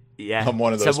 Yeah. I'm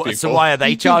one of those people. So why are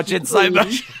they charging so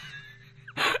much?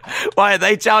 Why are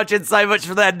they charging so much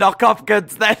for their knockoff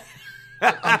goods then?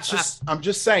 I'm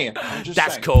just saying.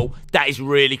 That's cool. That is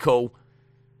really cool.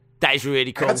 I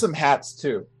got some hats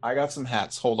too.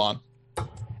 Hold on.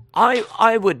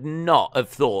 I would not have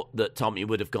thought that Tommy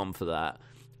would have gone for that.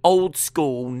 Old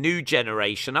school, new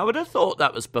generation. I would have thought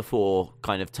that was before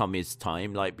kind of Tommy's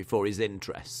time, like before his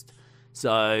interest.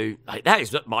 So like that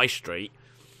is up my street.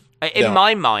 In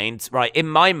my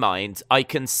mind, I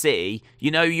can see,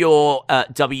 you know, your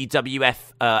WWF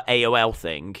AOL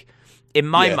thing. In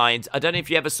my mind, I don't know if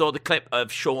you ever saw the clip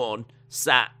of Sean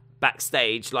sat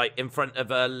backstage, like in front of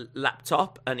a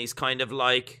laptop, and he's kind of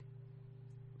like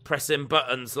pressing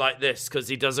buttons like this because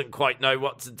he doesn't quite know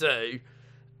what to do.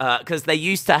 Because they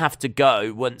used to have to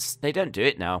go once, they don't do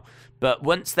it now, but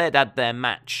once they'd had their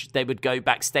match, they would go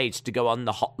backstage to go on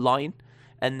the hotline.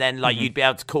 And then, like, you'd be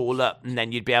able to call up, and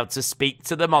then you'd be able to speak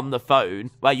to them on the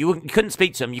phone. Well, you couldn't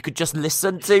speak to them. You could just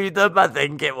listen to them, I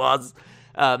think it was.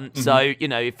 So, you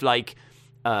know, if, like,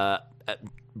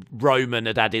 Roman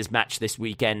had his match this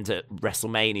weekend at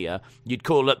WrestleMania, you'd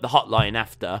call up the hotline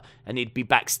after, and he'd be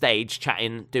backstage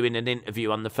chatting, doing an interview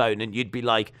on the phone, and you'd be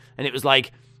like, and it was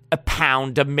like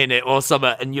 £1 a minute or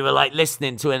something, and you were, like,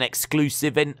 listening to an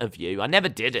exclusive interview. I never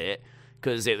did it,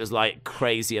 because it was, like,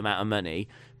 crazy amount of money.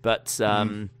 But,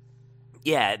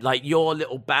 yeah, like your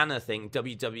little banner thing,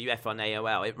 WWF on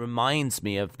AOL, it reminds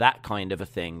me of that kind of a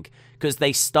thing. Because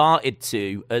they started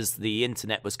to, as the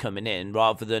internet was coming in,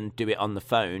 rather than do it on the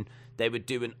phone, they would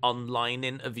do an online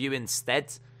interview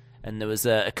instead. And there was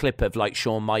a clip of, like,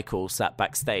 Shawn Michaels sat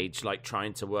backstage, like,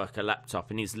 trying to work a laptop.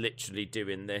 And he's literally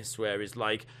doing this, where he's,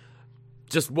 like,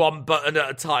 just one button at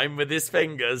a time with his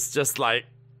fingers, just, like,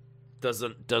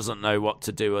 doesn't know what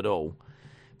to do at all.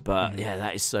 But yeah,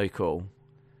 that is so cool.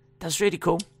 That's really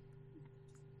cool.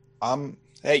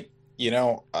 Hey, you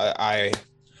know, I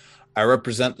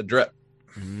represent the drip.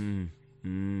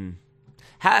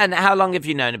 How long have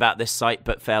you known about this site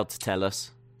but failed to tell us?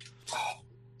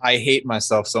 I hate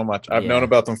myself so much. I've known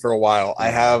about them for a while. I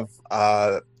have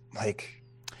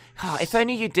if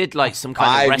only you did like some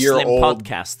kind of wrestling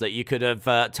podcast that you could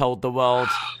have told the world.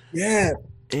 Yeah.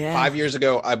 5 years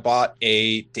ago, I bought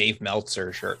a Dave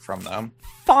Meltzer shirt from them.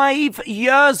 5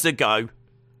 years ago?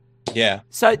 Yeah.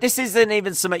 So this isn't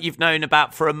even something you've known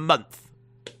about for a month.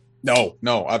 No,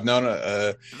 I've known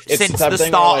it's Since the, the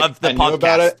start of the I podcast. knew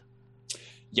about it.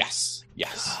 Yes.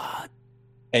 God.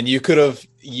 And you could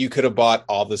have bought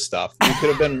all the stuff. You could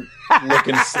have been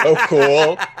looking so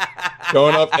cool,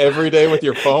 going up every day with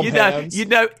your foam hands. You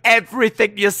know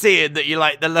everything you're seeing that you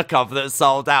like the look of that's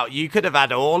sold out. You could have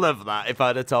had all of that if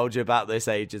I'd have told you about this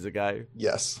ages ago.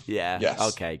 Yes. Yeah. Yes.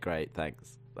 Okay, great.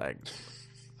 Thanks. And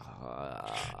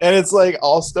it's like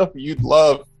all stuff you'd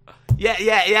love. Yeah,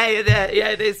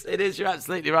 it is. You're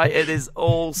absolutely right. It is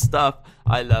all stuff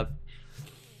I love.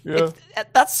 Yeah.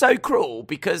 That's so cruel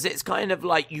because it's kind of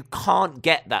like you can't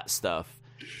get that stuff.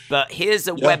 But here's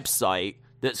a website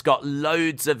that's got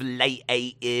loads of late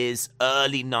 80s,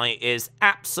 early 90s,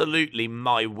 absolutely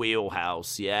my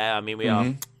wheelhouse. Yeah, I mean, we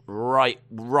are right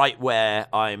where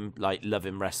I'm like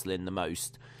loving wrestling the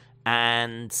most.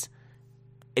 And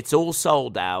it's all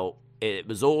sold out. It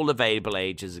was all available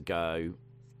ages ago.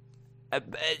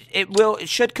 It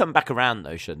should come back around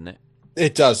though, shouldn't it?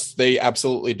 It does. They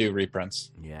absolutely do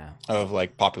reprints. Yeah. Of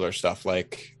like popular stuff.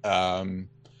 Like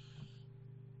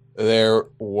there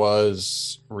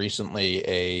was recently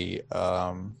a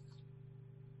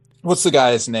what's the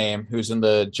guy's name who's in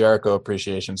the Jericho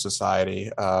Appreciation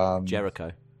Society?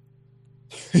 Jericho.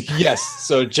 Yes.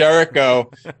 So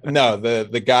Jericho, no,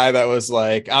 the guy that was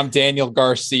like, I'm Daniel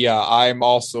Garcia. I'm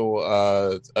also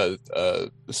a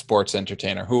sports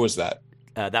entertainer. Who was that?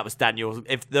 That was Daniel.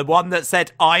 If the one that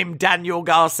said I'm Daniel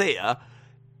Garcia,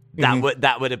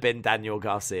 that would have been Daniel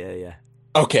Garcia. Yeah.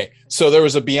 Okay. So there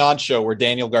was a Beyond show where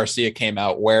Daniel Garcia came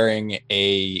out wearing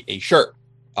a shirt,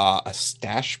 a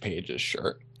Stash Pages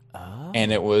shirt. Oh.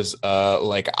 And it was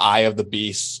like Eye of the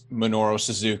Beast, Minoru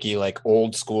Suzuki, like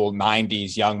old school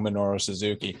 90s young Minoru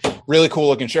Suzuki. Really cool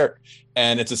looking shirt.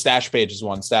 And it's a Stash Pages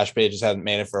one. Stash Pages hadn't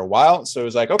made it for a while. So it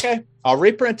was like, okay, I'll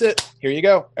reprint it. Here you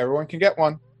go. Everyone can get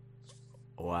one.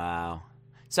 Wow.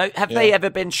 So have they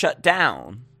ever been shut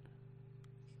down?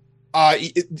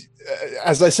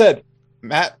 As I said,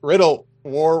 Matt Riddle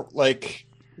wore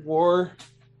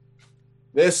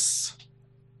this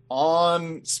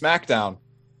on SmackDown.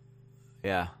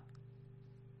 Yeah.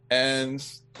 And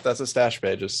that's a Stash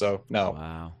Pages, so no.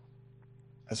 Wow.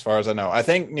 As far as I know. I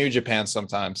think New Japan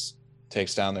sometimes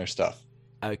takes down their stuff.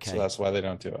 Okay. So that's why they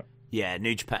don't do it. Yeah,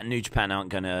 New Japan aren't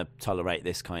going to tolerate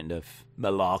this kind of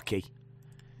malarkey.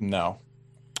 No.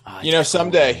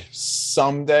 Someday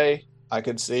I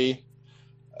could see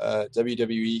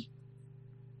WWE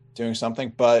doing something,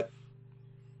 but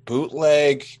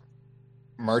bootleg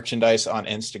merchandise on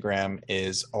Instagram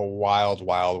is a wild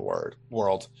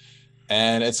world.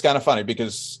 And it's kind of funny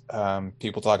because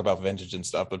people talk about vintage and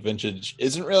stuff, but vintage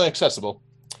isn't really accessible.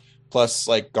 Plus,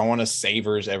 like going to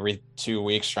Savers every 2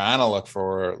 weeks trying to look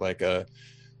for like a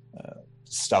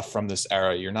stuff from this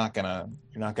era, you're not gonna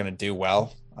do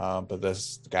well. But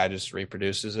this guy just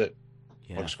reproduces it.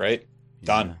 Yeah. Looks great.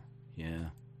 Done. Yeah.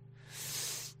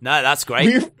 No, that's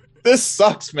great. This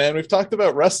sucks, man. We've talked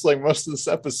about wrestling most of this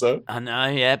episode. I know,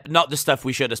 yeah, but not the stuff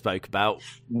we should have spoke about.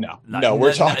 No,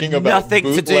 we're talking about nothing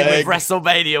bootleg. to do with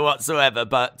WrestleMania whatsoever.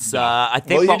 But no. I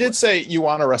think. Well, you did say you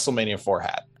want a WrestleMania 4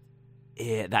 hat.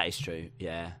 Yeah, that is true.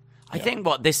 Yeah. I think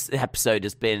what this episode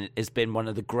has been one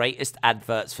of the greatest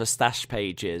adverts for Stash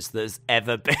Pages there's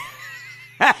ever been.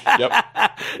 Yep.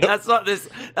 That's what this.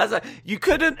 You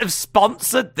couldn't have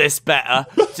sponsored this better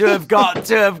to have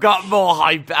got more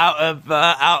hype out of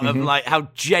like how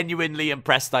genuinely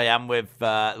impressed I am with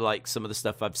like some of the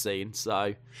stuff I've seen.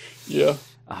 So yeah,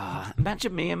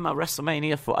 imagine me in my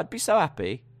WrestleMania 4. I'd be so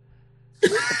happy.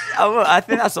 I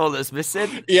think that's all that's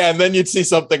missing. Yeah, and then you'd see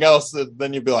something else, and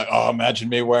then you'd be like, "Oh, imagine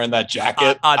me wearing that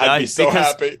jacket." I'd be so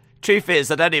happy. Truth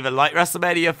is, I don't even like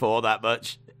WrestleMania 4 that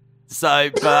much. So,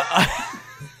 but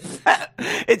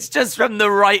it's just from the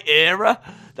right era.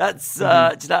 That's do you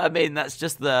know what I mean? That's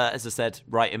just as I said,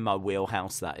 right in my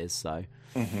wheelhouse. That is so.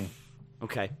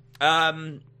 Okay.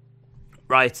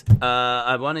 Right.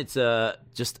 I wanted to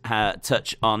just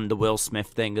touch on the Will Smith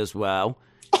thing as well.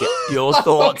 Get your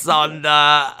thoughts on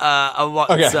what?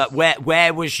 Okay.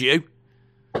 Where was you?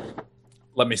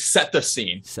 Let me set the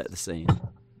scene.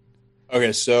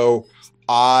 Okay, so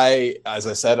as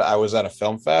I said, I was at a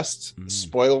film fest.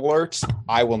 Spoiler alert,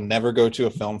 I will never go to a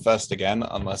film fest again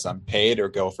unless I'm paid or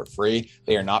go for free.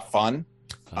 They are not fun.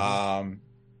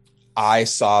 I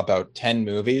saw about 10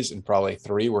 movies and probably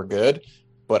 3 were good.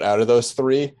 But out of those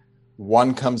 3,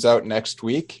 1 comes out next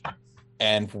week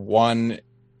and 1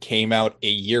 came out a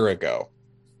year ago.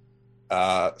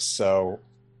 So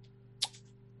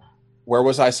where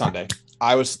was I Sunday?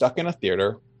 I was stuck in a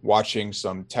theater watching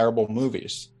some terrible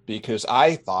movies because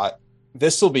I thought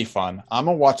this will be fun. I'm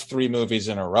gonna watch 3 movies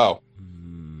in a row,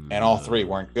 and all 3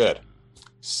 weren't good.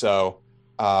 So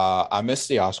I missed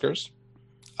the Oscars.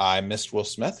 I missed Will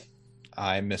Smith.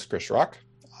 I missed Chris Rock.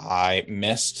 I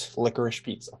missed Licorice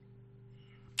Pizza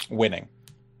winning.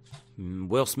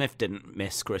 Will Smith didn't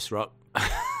miss Chris Rock.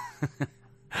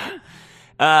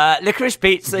 Licorice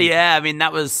Pizza, yeah. I mean,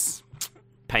 that was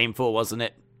painful, wasn't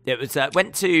it? It was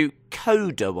went to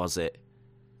Coda, was it?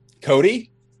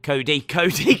 Cody. Cody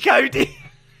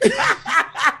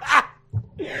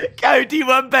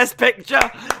won Best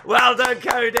Picture. Well done,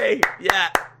 Cody. Yeah.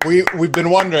 We've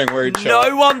been wondering where he chose.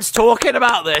 No one's talking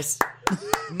about this.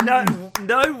 No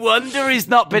wonder he's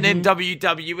not been in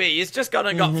WWE. He's just gone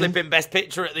and got flipping Best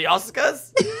Picture at the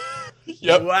Oscars.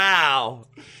 Yep. Wow.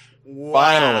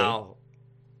 Finally.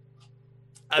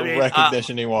 The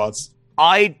recognition he wants.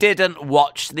 I didn't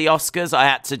watch the Oscars. I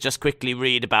had to just quickly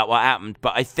read about what happened.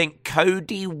 But I think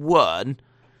Cody won.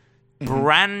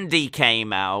 Brandy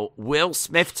came out. Will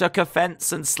Smith took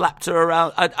offense and slapped her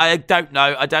around. I don't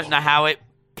know. I don't know how it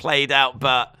played out,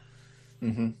 but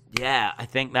yeah, I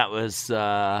think that was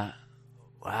wow.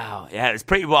 Yeah, it was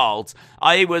pretty wild.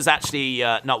 I was actually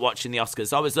not watching the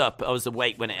Oscars. I was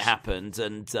awake when it happened,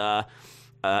 and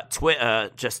Twitter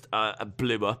just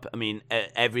blew up. I mean,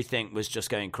 everything was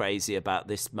just going crazy about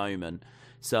this moment.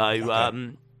 So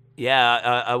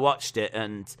yeah, I watched it,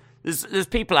 and there's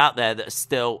people out there that are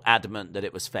still adamant that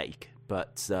it was fake,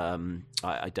 but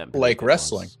I don't believe like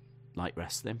wrestling. Like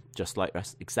wrestling, just like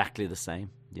wrestling, exactly the same.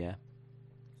 Yeah.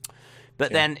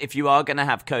 But then, if you are going to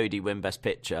have Cody win Best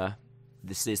Picture,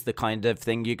 this is the kind of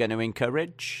thing you're going to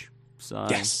encourage. So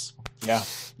yes, yeah,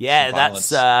 yeah. That's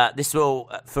this will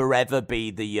forever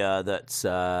be the year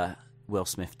that Will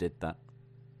Smith did that.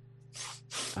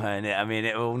 And I mean,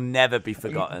 it will never be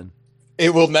forgotten.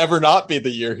 It will never not be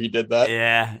the year he did that.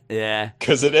 Yeah, yeah.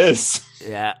 Because it is.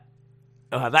 Yeah.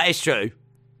 Oh, that is true.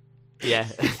 Yeah,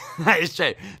 that is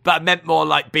true. But I meant more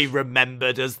like be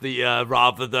remembered as the year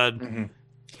rather than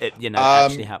it,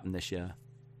 actually happened this year.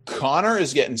 Connor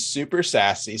is getting super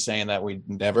sassy saying that we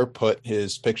never put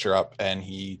his picture up, and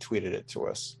he tweeted it to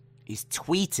us. He's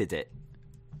tweeted it?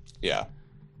 Yeah.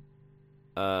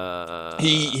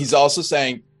 He's also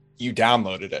saying you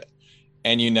downloaded it,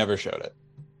 and you never showed it.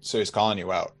 So he's calling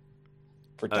you out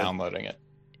for downloading it.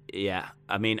 Yeah.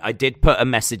 I mean, I did put a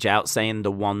message out saying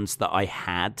the ones that I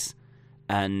had,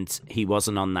 and he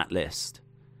wasn't on that list.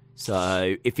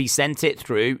 So if he sent it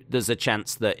through, there's a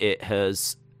chance that it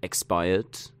has expired.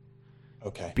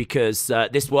 Okay. Because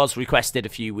this was requested a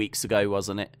few weeks ago,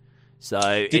 wasn't it?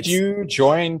 So did you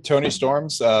join Tony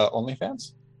Storm's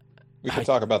OnlyFans? We could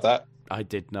talk about that. I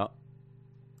did not.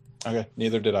 Okay.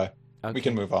 Neither did I. Okay. We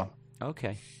can move on.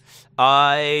 Okay.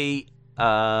 I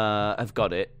have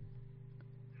got it.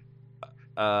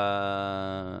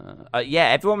 Yeah,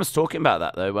 everyone was talking about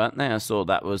that though, weren't they? I saw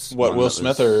that was what, Will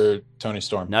Smith or Tony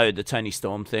Storm? No, the Tony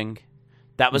Storm thing.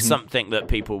 That was something that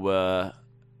people were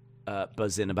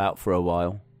buzzing about for a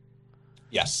while.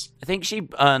 Yes, I think she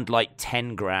earned like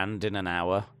 10 grand in an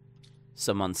hour.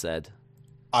 Someone said.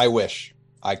 I wish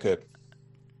I could.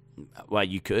 Well,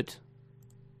 you could.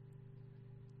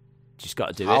 Just got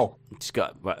to do How? it. Just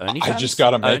got OnlyFans. I just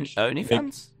got to make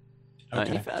OnlyFans.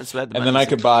 Okay. OnlyFans, and then I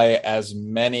could buy as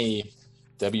many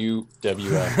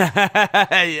WWF.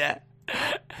 Yeah.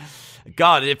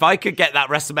 God, if I could get that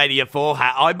WrestleMania 4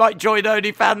 hat, I might join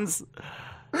OnlyFans.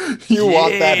 You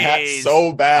want that hat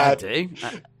so bad. I do.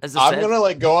 I'm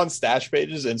gonna go on Stash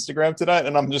Page's Instagram tonight,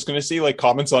 and I'm just gonna see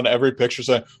comments on every picture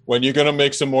saying, "When you gonna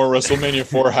make some more WrestleMania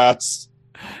 4 hats?"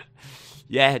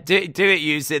 Yeah, do it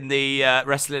using the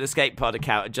Wrestling Escape Pod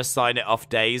account and just sign it off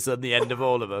days on the end of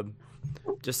all of them,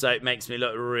 just so it makes me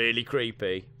look really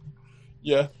creepy.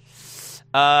 Yeah.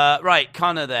 Right,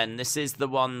 Connor. Then this is the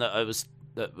one that was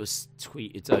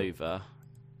tweeted over.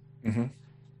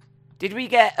 Did we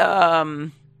get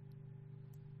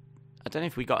I don't know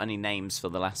if we got any names for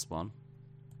the last one.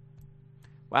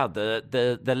 Wow,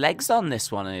 the legs on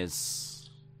this one is...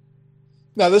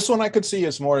 Now, this one I could see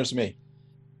as more as me.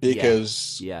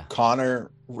 Because Connor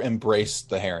embraced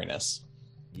the hairiness.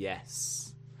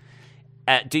 Yes.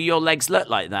 Do your legs look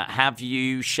like that? Have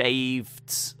you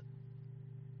shaved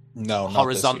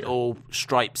horizontal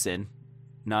stripes in?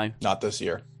 No? Not this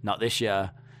year. Not this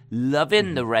year.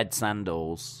 Loving the red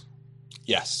sandals.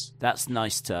 Yes. That's a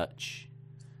nice touch.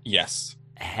 Yes.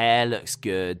 Hair looks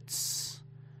good.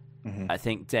 I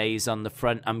think Days on the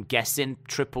front. I'm guessing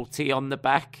Triple T on the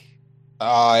back.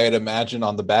 I'd imagine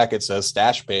on the back it says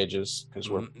Stash Pages because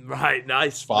we're right.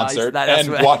 Nice sponsored nice.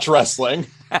 and watch wrestling.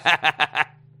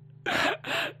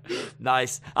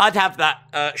 Nice. I'd have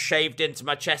that shaved into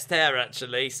my chest hair,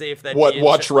 actually. See if they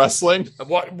watch wrestling?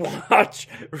 Watch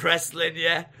wrestling,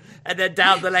 yeah. And then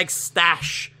down the legs,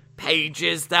 stash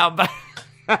pages down back.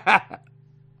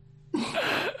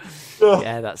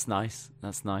 Yeah, that's nice.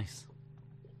 That's nice.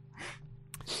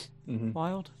 Mm-hmm.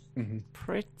 Wild. Mm-hmm.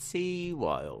 Pretty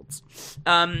wild.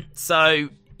 So,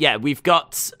 yeah, we've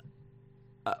got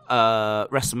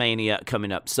WrestleMania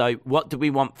coming up. So what do we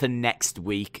want for next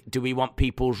week? Do we want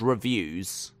people's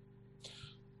reviews?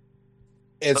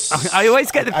 I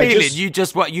always get the feeling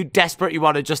you desperately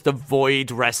want to just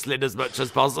avoid wrestling as much as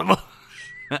possible.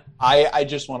 I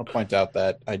just want to point out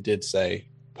that I did say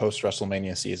post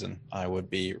WrestleMania season I would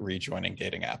be rejoining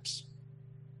dating apps.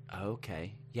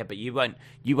 Okay. Yeah, but you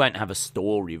won't have a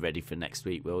story ready for next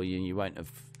week, will you? You won't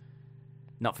have.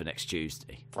 Not for next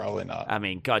Tuesday. Probably not. I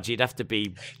mean, God, you'd have to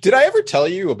be... Did I ever tell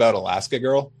you about Alaska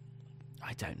Girl?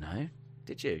 I don't know.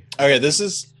 Did you? Okay, this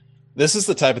is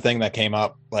the type of thing that came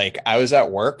up. Like, I was at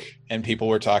work and people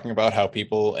were talking about how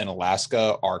people in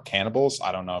Alaska are cannibals.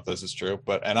 I don't know if this is true,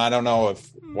 and I don't know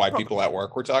why people at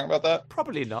work were talking about that.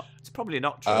 Probably not. It's probably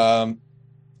not true.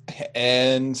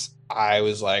 And I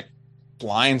was like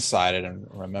blindsided and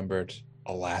remembered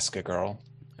Alaska Girl.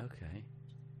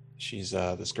 She's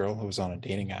this girl who was on a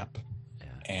dating app. Yeah.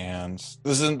 And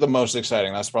this isn't the most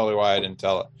exciting. That's probably why I didn't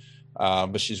tell it.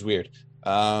 But she's weird.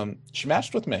 She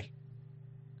matched with me.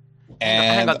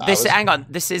 And hang on.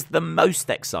 This is the most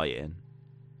exciting.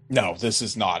 No, this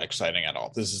is not exciting at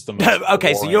all. This is the most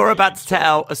okay, so you're about to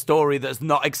tell a story that's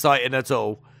not exciting at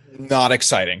all. Not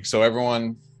exciting. So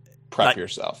everyone prep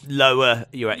yourself. Lower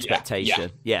your expectation.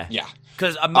 Yeah.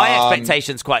 Because my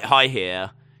expectation's quite high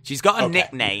here. She's got a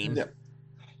nickname. Yeah.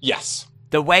 Yes.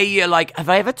 The way you're like, have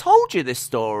I ever told you this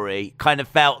story? Kind of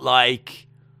felt like,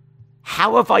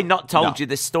 how have I not told you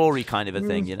this story kind of a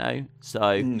thing, you know?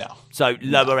 So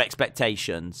lower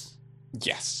expectations.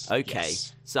 Yes. Okay.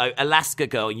 Yes. So Alaska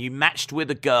Girl, you matched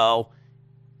with a girl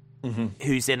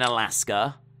who's in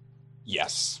Alaska.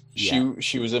 Yes. Yeah.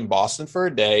 She was in Boston for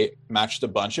a day, matched a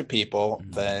bunch of people,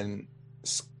 then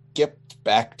skipped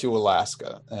back to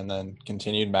Alaska, and then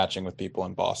continued matching with people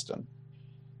in Boston.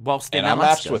 Whilst in Alaska. I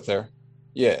matched with her.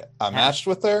 Yeah, I matched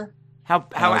with her. How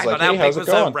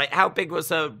big was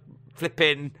her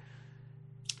flipping?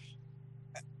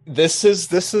 This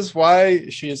is why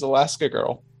she is Alaska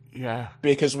Girl. Yeah.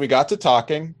 Because we got to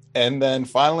talking, and then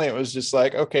finally it was just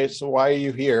like, okay, so why are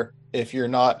you here if you're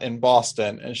not in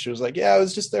Boston? And she was like, yeah, I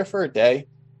was just there for a day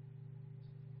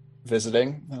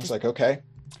visiting. I was like, okay,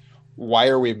 why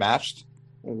are we matched?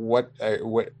 What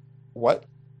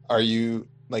are you?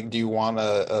 Like, do you want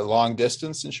a long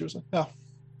distance? And she was like, no.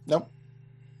 No.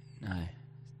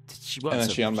 She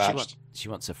unmatched. She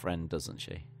wants a friend, doesn't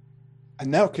she?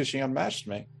 No, because she unmatched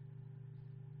me.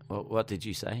 Well, what did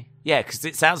you say? Yeah, because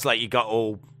it sounds like you got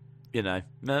all, It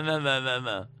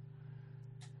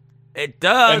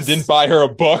does. And didn't buy her a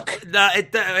book. No,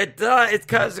 it does. It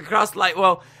comes across like,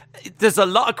 well, there's a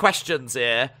lot of questions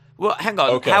here. Well, hang on.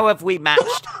 Okay. How have we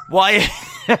matched? Why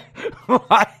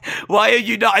are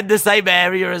you not in the same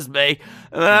area as me?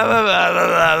 Do you know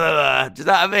what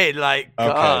I mean? Like,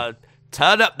 okay. God,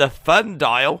 turn up the fun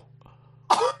dial.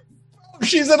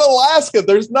 She's in Alaska.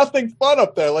 There's nothing fun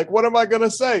up there. Like, what am I going to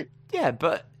say? Yeah,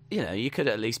 but, you could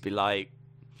at least be like,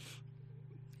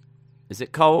 is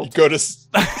it cold? You go to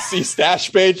see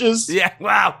stash pages? Yeah,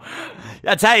 wow.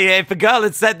 I tell you, if a girl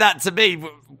had said that to me,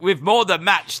 we've more than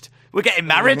matched. We're getting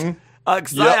married. Mm-hmm.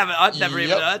 I've never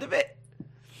even heard of it.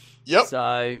 Yep.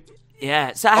 So,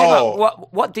 yeah. So, hang on.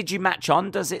 What did you match on?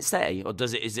 Does it say? Or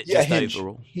is it just Hinge.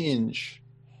 overall? Hinge.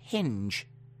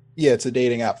 Yeah, it's a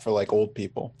dating app for, like, old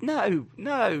people. No.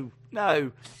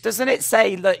 Doesn't it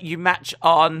say that you match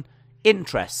on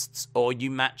interests or you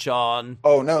match on...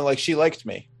 Oh, no. Like, she liked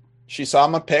me. She saw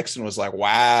my pics and was like,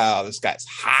 wow, this guy's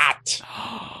hot.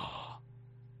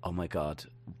 Oh, my God.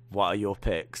 What are your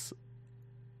pics?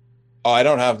 Oh, I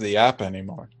don't have the app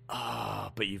anymore.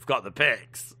 Oh, but you've got the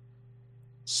pics.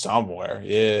 Somewhere.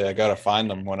 Yeah, I got to find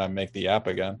them when I make the app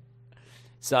again.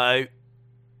 So,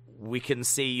 we can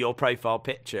see your profile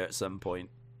picture at some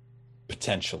point.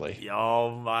 Potentially.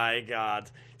 Oh, my God.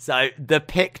 So, the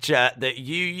picture that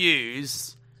you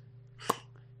use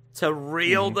to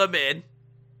reel them in,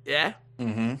 yeah?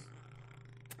 Mm-hmm.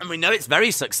 And we know it's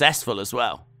very successful as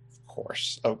well. Of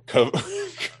course.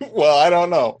 Well, I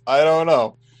don't know.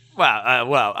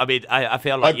 Well, I mean, I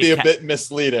feel like might be a bit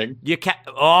misleading. You can't.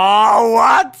 Oh,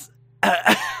 what?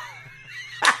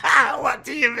 What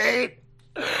do you mean?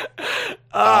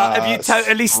 Have you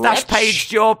totally stash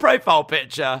paged your profile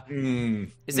picture?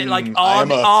 Is it like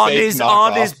on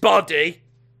his body?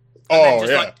 Oh,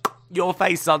 yeah. your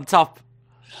face on top.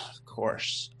 Of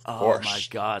course. Oh my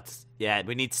God. Yeah,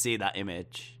 we need to see that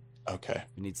image. Okay.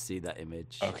 We need to see that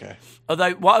image. Okay.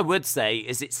 Although what I would say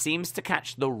is it seems to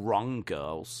catch the wrong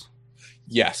girls.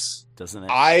 Yes. Doesn't it?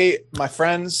 My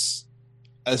friends,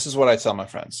 this is what I tell my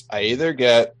friends. I either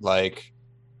get like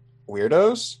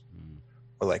weirdos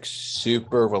or like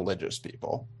super religious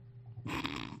people.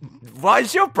 Why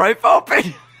is your profile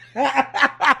pic?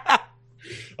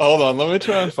 Hold on, let me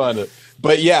try and find it.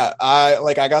 But yeah,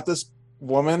 I got this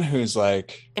woman who's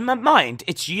like, in my mind,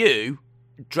 it's you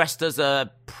dressed as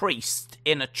a priest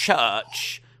in a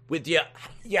church with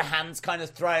your hands kind of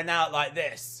thrown out like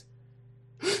this,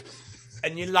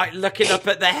 and you're like looking up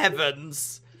at the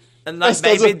heavens, and like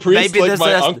maybe like there's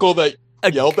my uncle that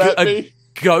yelled at me.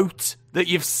 A goat that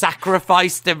you've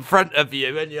sacrificed in front of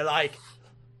you, and you're like,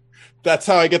 that's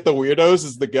how I get the weirdos,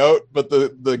 is the goat, but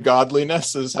the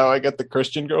godliness is how I get the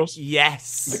Christian girls.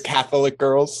 Yes. The Catholic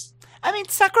girls. I mean,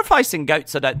 sacrificing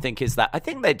goats, I don't think is that. I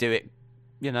think they do it,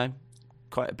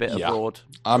 quite a bit abroad.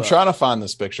 I'm trying to find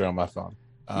this picture on my phone.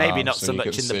 Maybe not so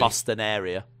much in the Boston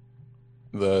area.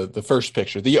 The first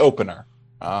picture, the opener.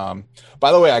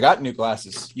 By the way, I got new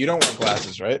glasses. You don't wear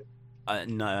glasses, right?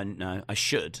 No, I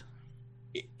should.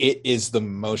 It is the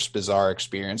most bizarre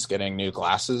experience getting new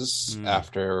glasses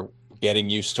after getting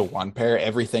used to one pair.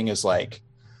 Everything is like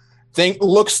things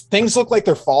look like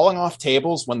they're falling off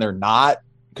tables when they're not,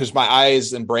 because my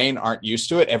eyes and brain aren't used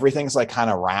to it. Everything's like kind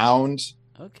of round.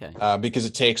 Okay. Because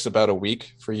it takes about a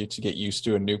week for you to get used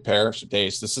to a new pair of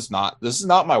days. This is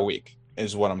not my week,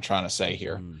 is what I'm trying to say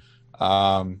here.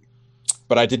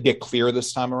 But I did get clear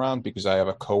this time around because I have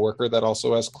a coworker that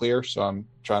also has clear. So I'm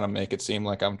trying to make it seem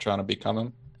like I'm trying to become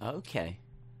him. Okay.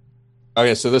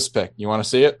 Okay. So this pic, you want to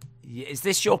see it? Is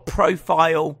this your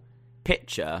profile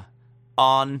picture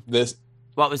on this?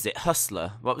 What was it?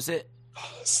 Hustler. What was it?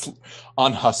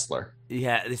 On Hustler.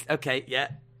 Yeah. Okay.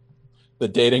 Yeah. The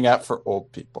dating app for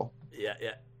old people. Yeah.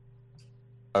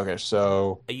 Okay.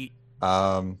 So, are you?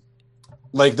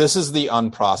 Like, this is the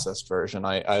unprocessed version.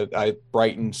 I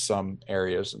brightened some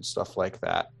areas and stuff like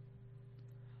that.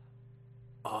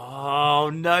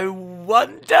 Oh, no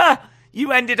wonder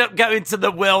you ended up going to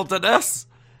the wilderness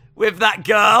with that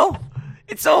girl.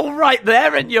 It's all right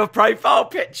there in your profile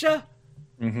picture.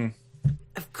 Mm-hmm.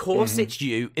 Of course it's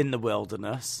you in the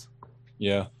wilderness.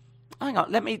 Yeah. Hang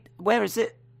on, where is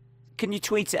it? Can you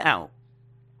tweet it out?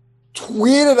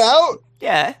 Tweet it out?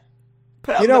 Yeah.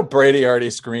 Brady already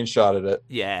screenshotted it.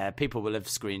 Yeah, people will have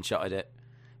screenshotted it.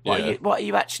 What are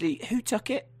you actually? Who took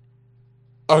it?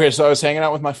 Okay, so I was hanging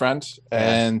out with my friend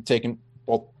and taking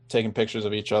pictures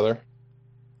of each other.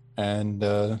 And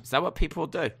is that what people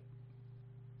do?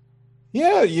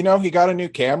 Yeah, he got a new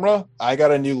camera. I got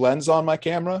a new lens on my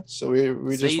camera, so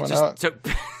we just went out.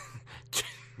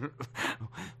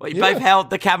 You both held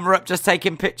the camera up, just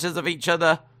taking pictures of each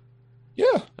other.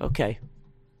 Yeah. Okay,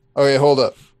 hold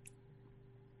up.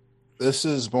 This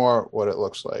is more what it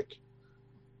looks like.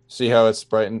 See how it's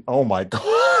brightened? Oh my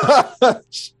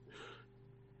gosh.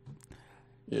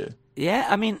 Yeah. Yeah,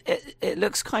 I mean, it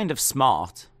looks kind of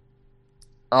smart.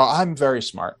 Oh, I'm very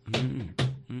smart.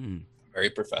 Mm.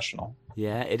 Very professional.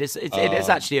 Yeah, it is. It is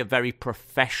actually a very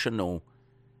professional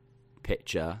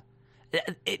picture.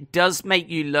 It does make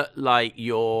you look like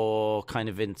you're kind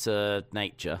of into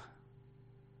nature.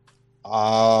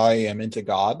 I am into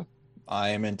God. I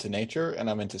am into nature, and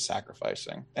I'm into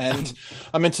sacrificing. And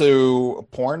I'm into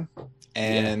porn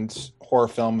and horror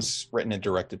films written and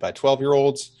directed by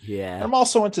 12-year-olds. Yeah. And I'm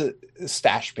also into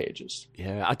stash pages.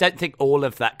 Yeah, I don't think all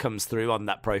of that comes through on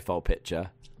that profile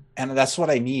picture. And that's what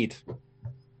I need.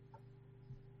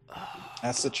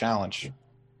 That's the challenge.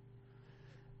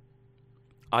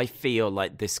 I feel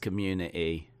like this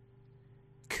community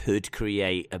could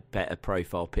create a better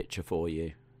profile picture for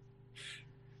you.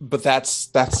 But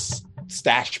that's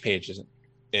stash page, isn't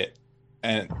it?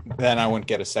 And then I wouldn't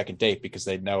get a second date because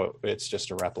they'd know it's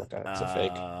just a replica. It's a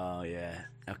fake. Oh, yeah.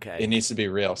 Okay. It needs to be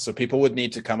real. So people would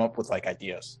need to come up with like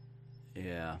ideas.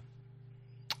 Yeah.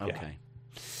 Okay.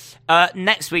 Yeah.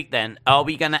 Next week, then, are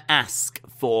we going to ask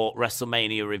for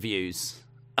WrestleMania reviews?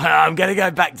 I'm going to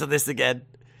go back to this again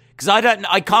because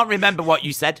I can't remember what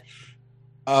you said.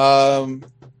 Yeah,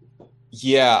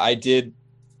 I did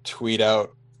tweet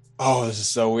out. Oh, this is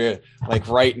so weird. Like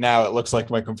right now, it looks like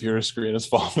my computer screen is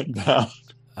falling down.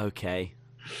 Okay.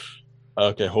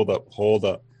 Okay, hold up.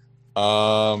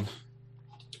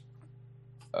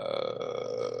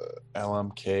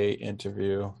 LMK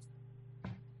interview.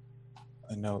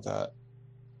 I know that.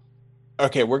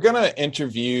 Okay, we're gonna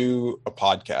interview a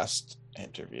podcast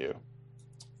interview.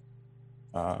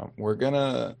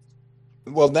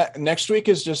 Next week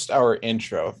is just our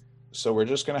intro. So we're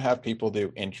just going to have people do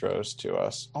intros to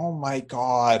us. Oh my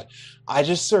God. I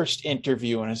just searched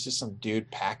interview and it's just some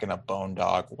dude packing a bone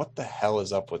dog. What the hell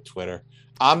is up with Twitter?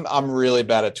 I'm really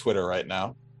bad at Twitter right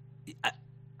now.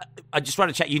 I just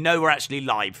want to check. We're actually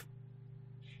live.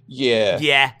 Yeah.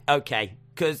 Yeah. Okay.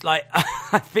 Because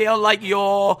I feel like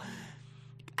you're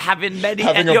having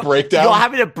a breakdown. You're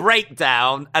having a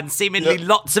breakdown and seemingly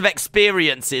lots of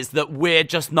experiences that we're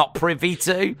just not privy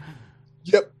to.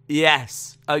 Yep.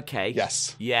 Yes. Okay.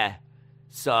 Yes. Yeah.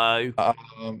 So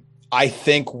I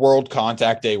think World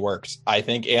Contact Day works. I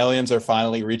think aliens are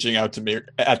finally reaching out to me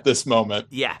at this moment.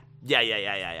 Yeah.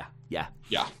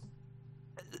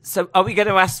 So are we going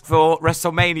to ask for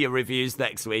WrestleMania reviews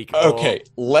next week? Okay,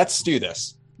 let's do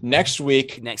this. Next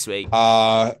week.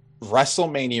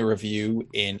 WrestleMania review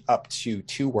in up to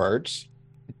 2 words.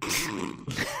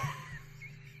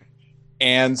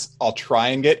 And I'll try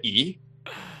and get E.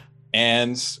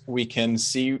 And we can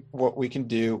see what we can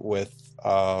do with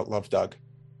Love Doug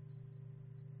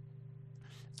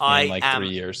in 3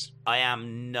 years. I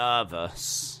am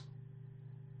nervous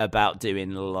about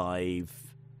doing live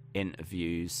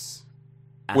interviews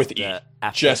with E.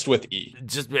 Just with E.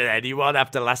 Just with anyone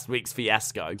after last week's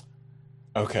fiasco.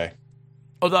 Okay.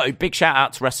 Although, big shout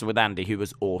out to Wrestle with Andy, who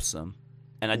was awesome.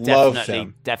 And I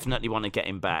definitely want to get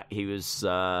him back. He was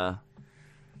brilliant.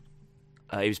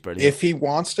 If he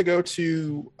wants to go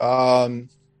to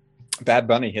Bad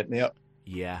Bunny, hit me up.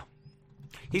 Yeah.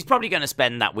 He's probably going to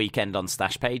spend that weekend on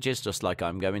Stash Pages, just like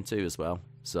I'm going to as well.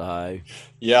 So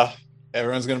yeah,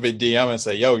 everyone's going to be DM and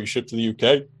say, yo, you shipped to the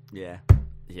UK? Yeah.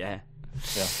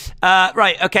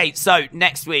 Right, okay, so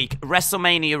next week,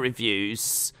 WrestleMania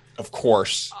reviews. Of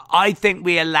course. I think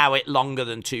we allow it longer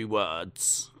than 2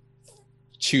 words.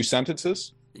 2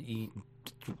 sentences?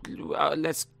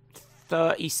 Let's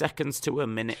 30 seconds to a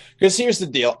minute. Because here's the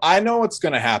deal. I know what's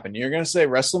going to happen. You're going to say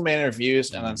WrestleMania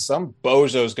reviews, and then some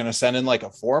bozo is going to send in like a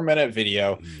 4-minute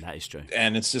video. That is true.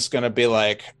 And it's just going to be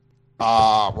like,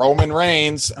 Roman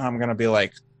Reigns. And I'm going to be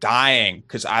like dying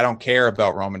because I don't care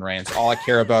about Roman Reigns. All I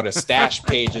care about is Stash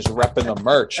Pages repping the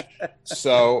merch.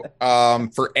 So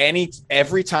for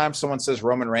every time someone says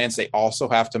Roman Reigns, they also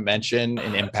have to mention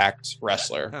an Impact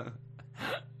wrestler.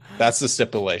 That's the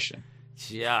stipulation.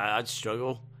 Yeah, I'd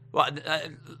struggle. What?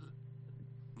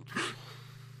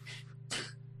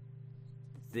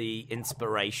 The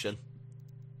inspiration.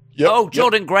 Yep,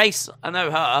 Jordan Grace. I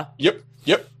know her. Yep.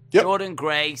 Jordan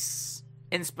Grace.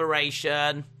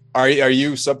 Inspiration. Are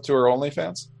you sub to her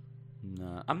OnlyFans?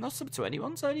 No, I'm not sub to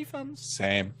anyone's OnlyFans.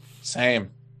 Same.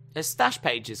 Has Stash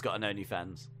Pages got an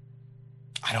OnlyFans?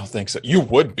 I don't think so. You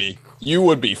would be. You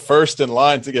would be first in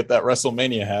line to get that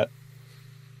WrestleMania hat.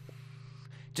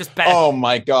 Just better. Oh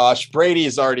my gosh. Brady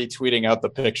is already tweeting out the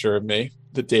picture of me,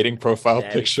 the dating profile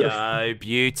picture. Oh,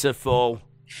 beautiful.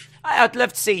 I'd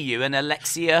love to see you and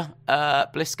Alexia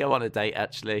Bliss go on a date,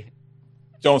 actually.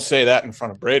 Don't say that in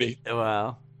front of Brady.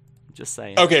 Well, I'm just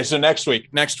saying. Okay, so next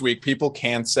week, people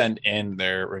can send in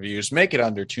their reviews. Make it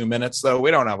under 2 minutes, though.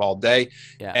 We don't have all day.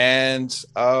 Yeah. And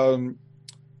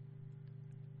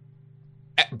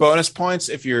bonus points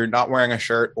if you're not wearing a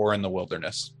shirt or in the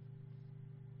wilderness.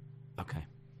 Okay.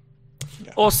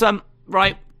 Yeah. Awesome.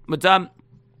 Right, we're done.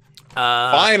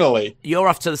 Finally. You're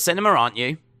off to the cinema, aren't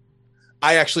you?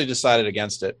 I actually decided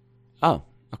against it. Oh,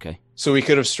 okay. So we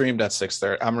could have streamed at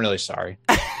 6:30. I'm really sorry.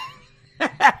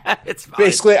 It's fine.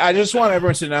 Basically, I just want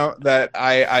everyone to know that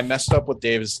I messed up with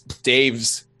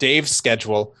Dave's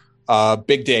schedule.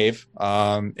 Big Dave,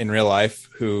 in real life,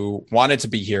 who wanted to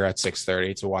be here at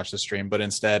 6:30 to watch the stream, but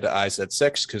instead I said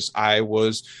 6 because I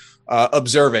was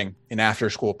observing an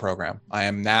after-school program. I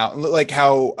am now, like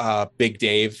how Big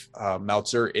Dave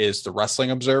Meltzer is the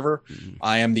wrestling observer. Mm-hmm.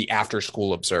 I am the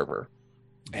after-school observer.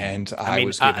 And I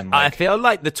was given I feel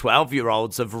like the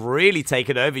 12-year-olds have really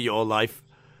taken over your life.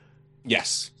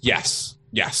 Yes.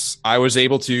 I was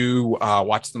able to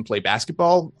watch them play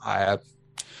basketball. I have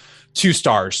 2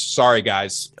 stars. Sorry,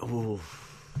 guys. Ooh.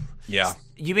 Yeah.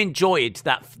 You enjoyed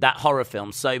that horror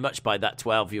film so much by that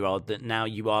 12-year-old that now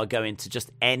you are going to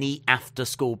just any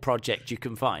after-school project you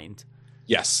can find.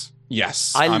 Yes.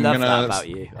 I'm love that about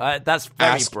you. That's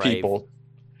very ask brave. People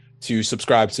to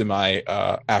subscribe to my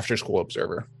after-school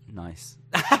observer. Nice.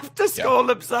 After-school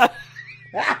observer.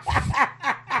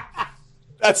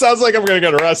 That sounds like I'm going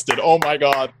to get arrested. Oh, my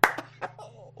God.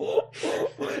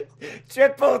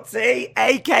 Triple T,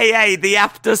 a.k.a. the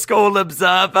after-school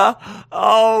observer.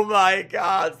 Oh, my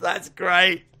God. That's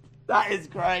great. That is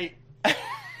great.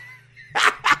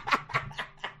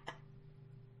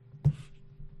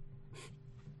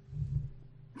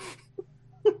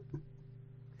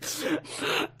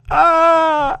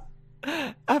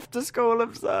 After School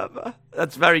Observer.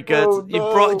 That's very good. Oh,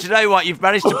 no. Do you know what? You've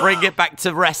managed to bring it back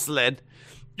to wrestling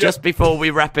just before we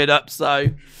wrap it up. So,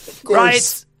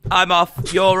 right, I'm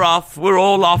off. You're off. We're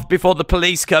all off before the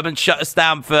police come and shut us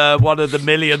down for one of the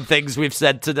million things we've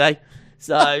said today.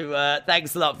 So,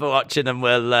 thanks a lot for watching, and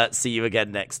we'll see you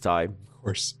again next time. Of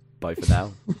course. Bye for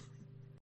now.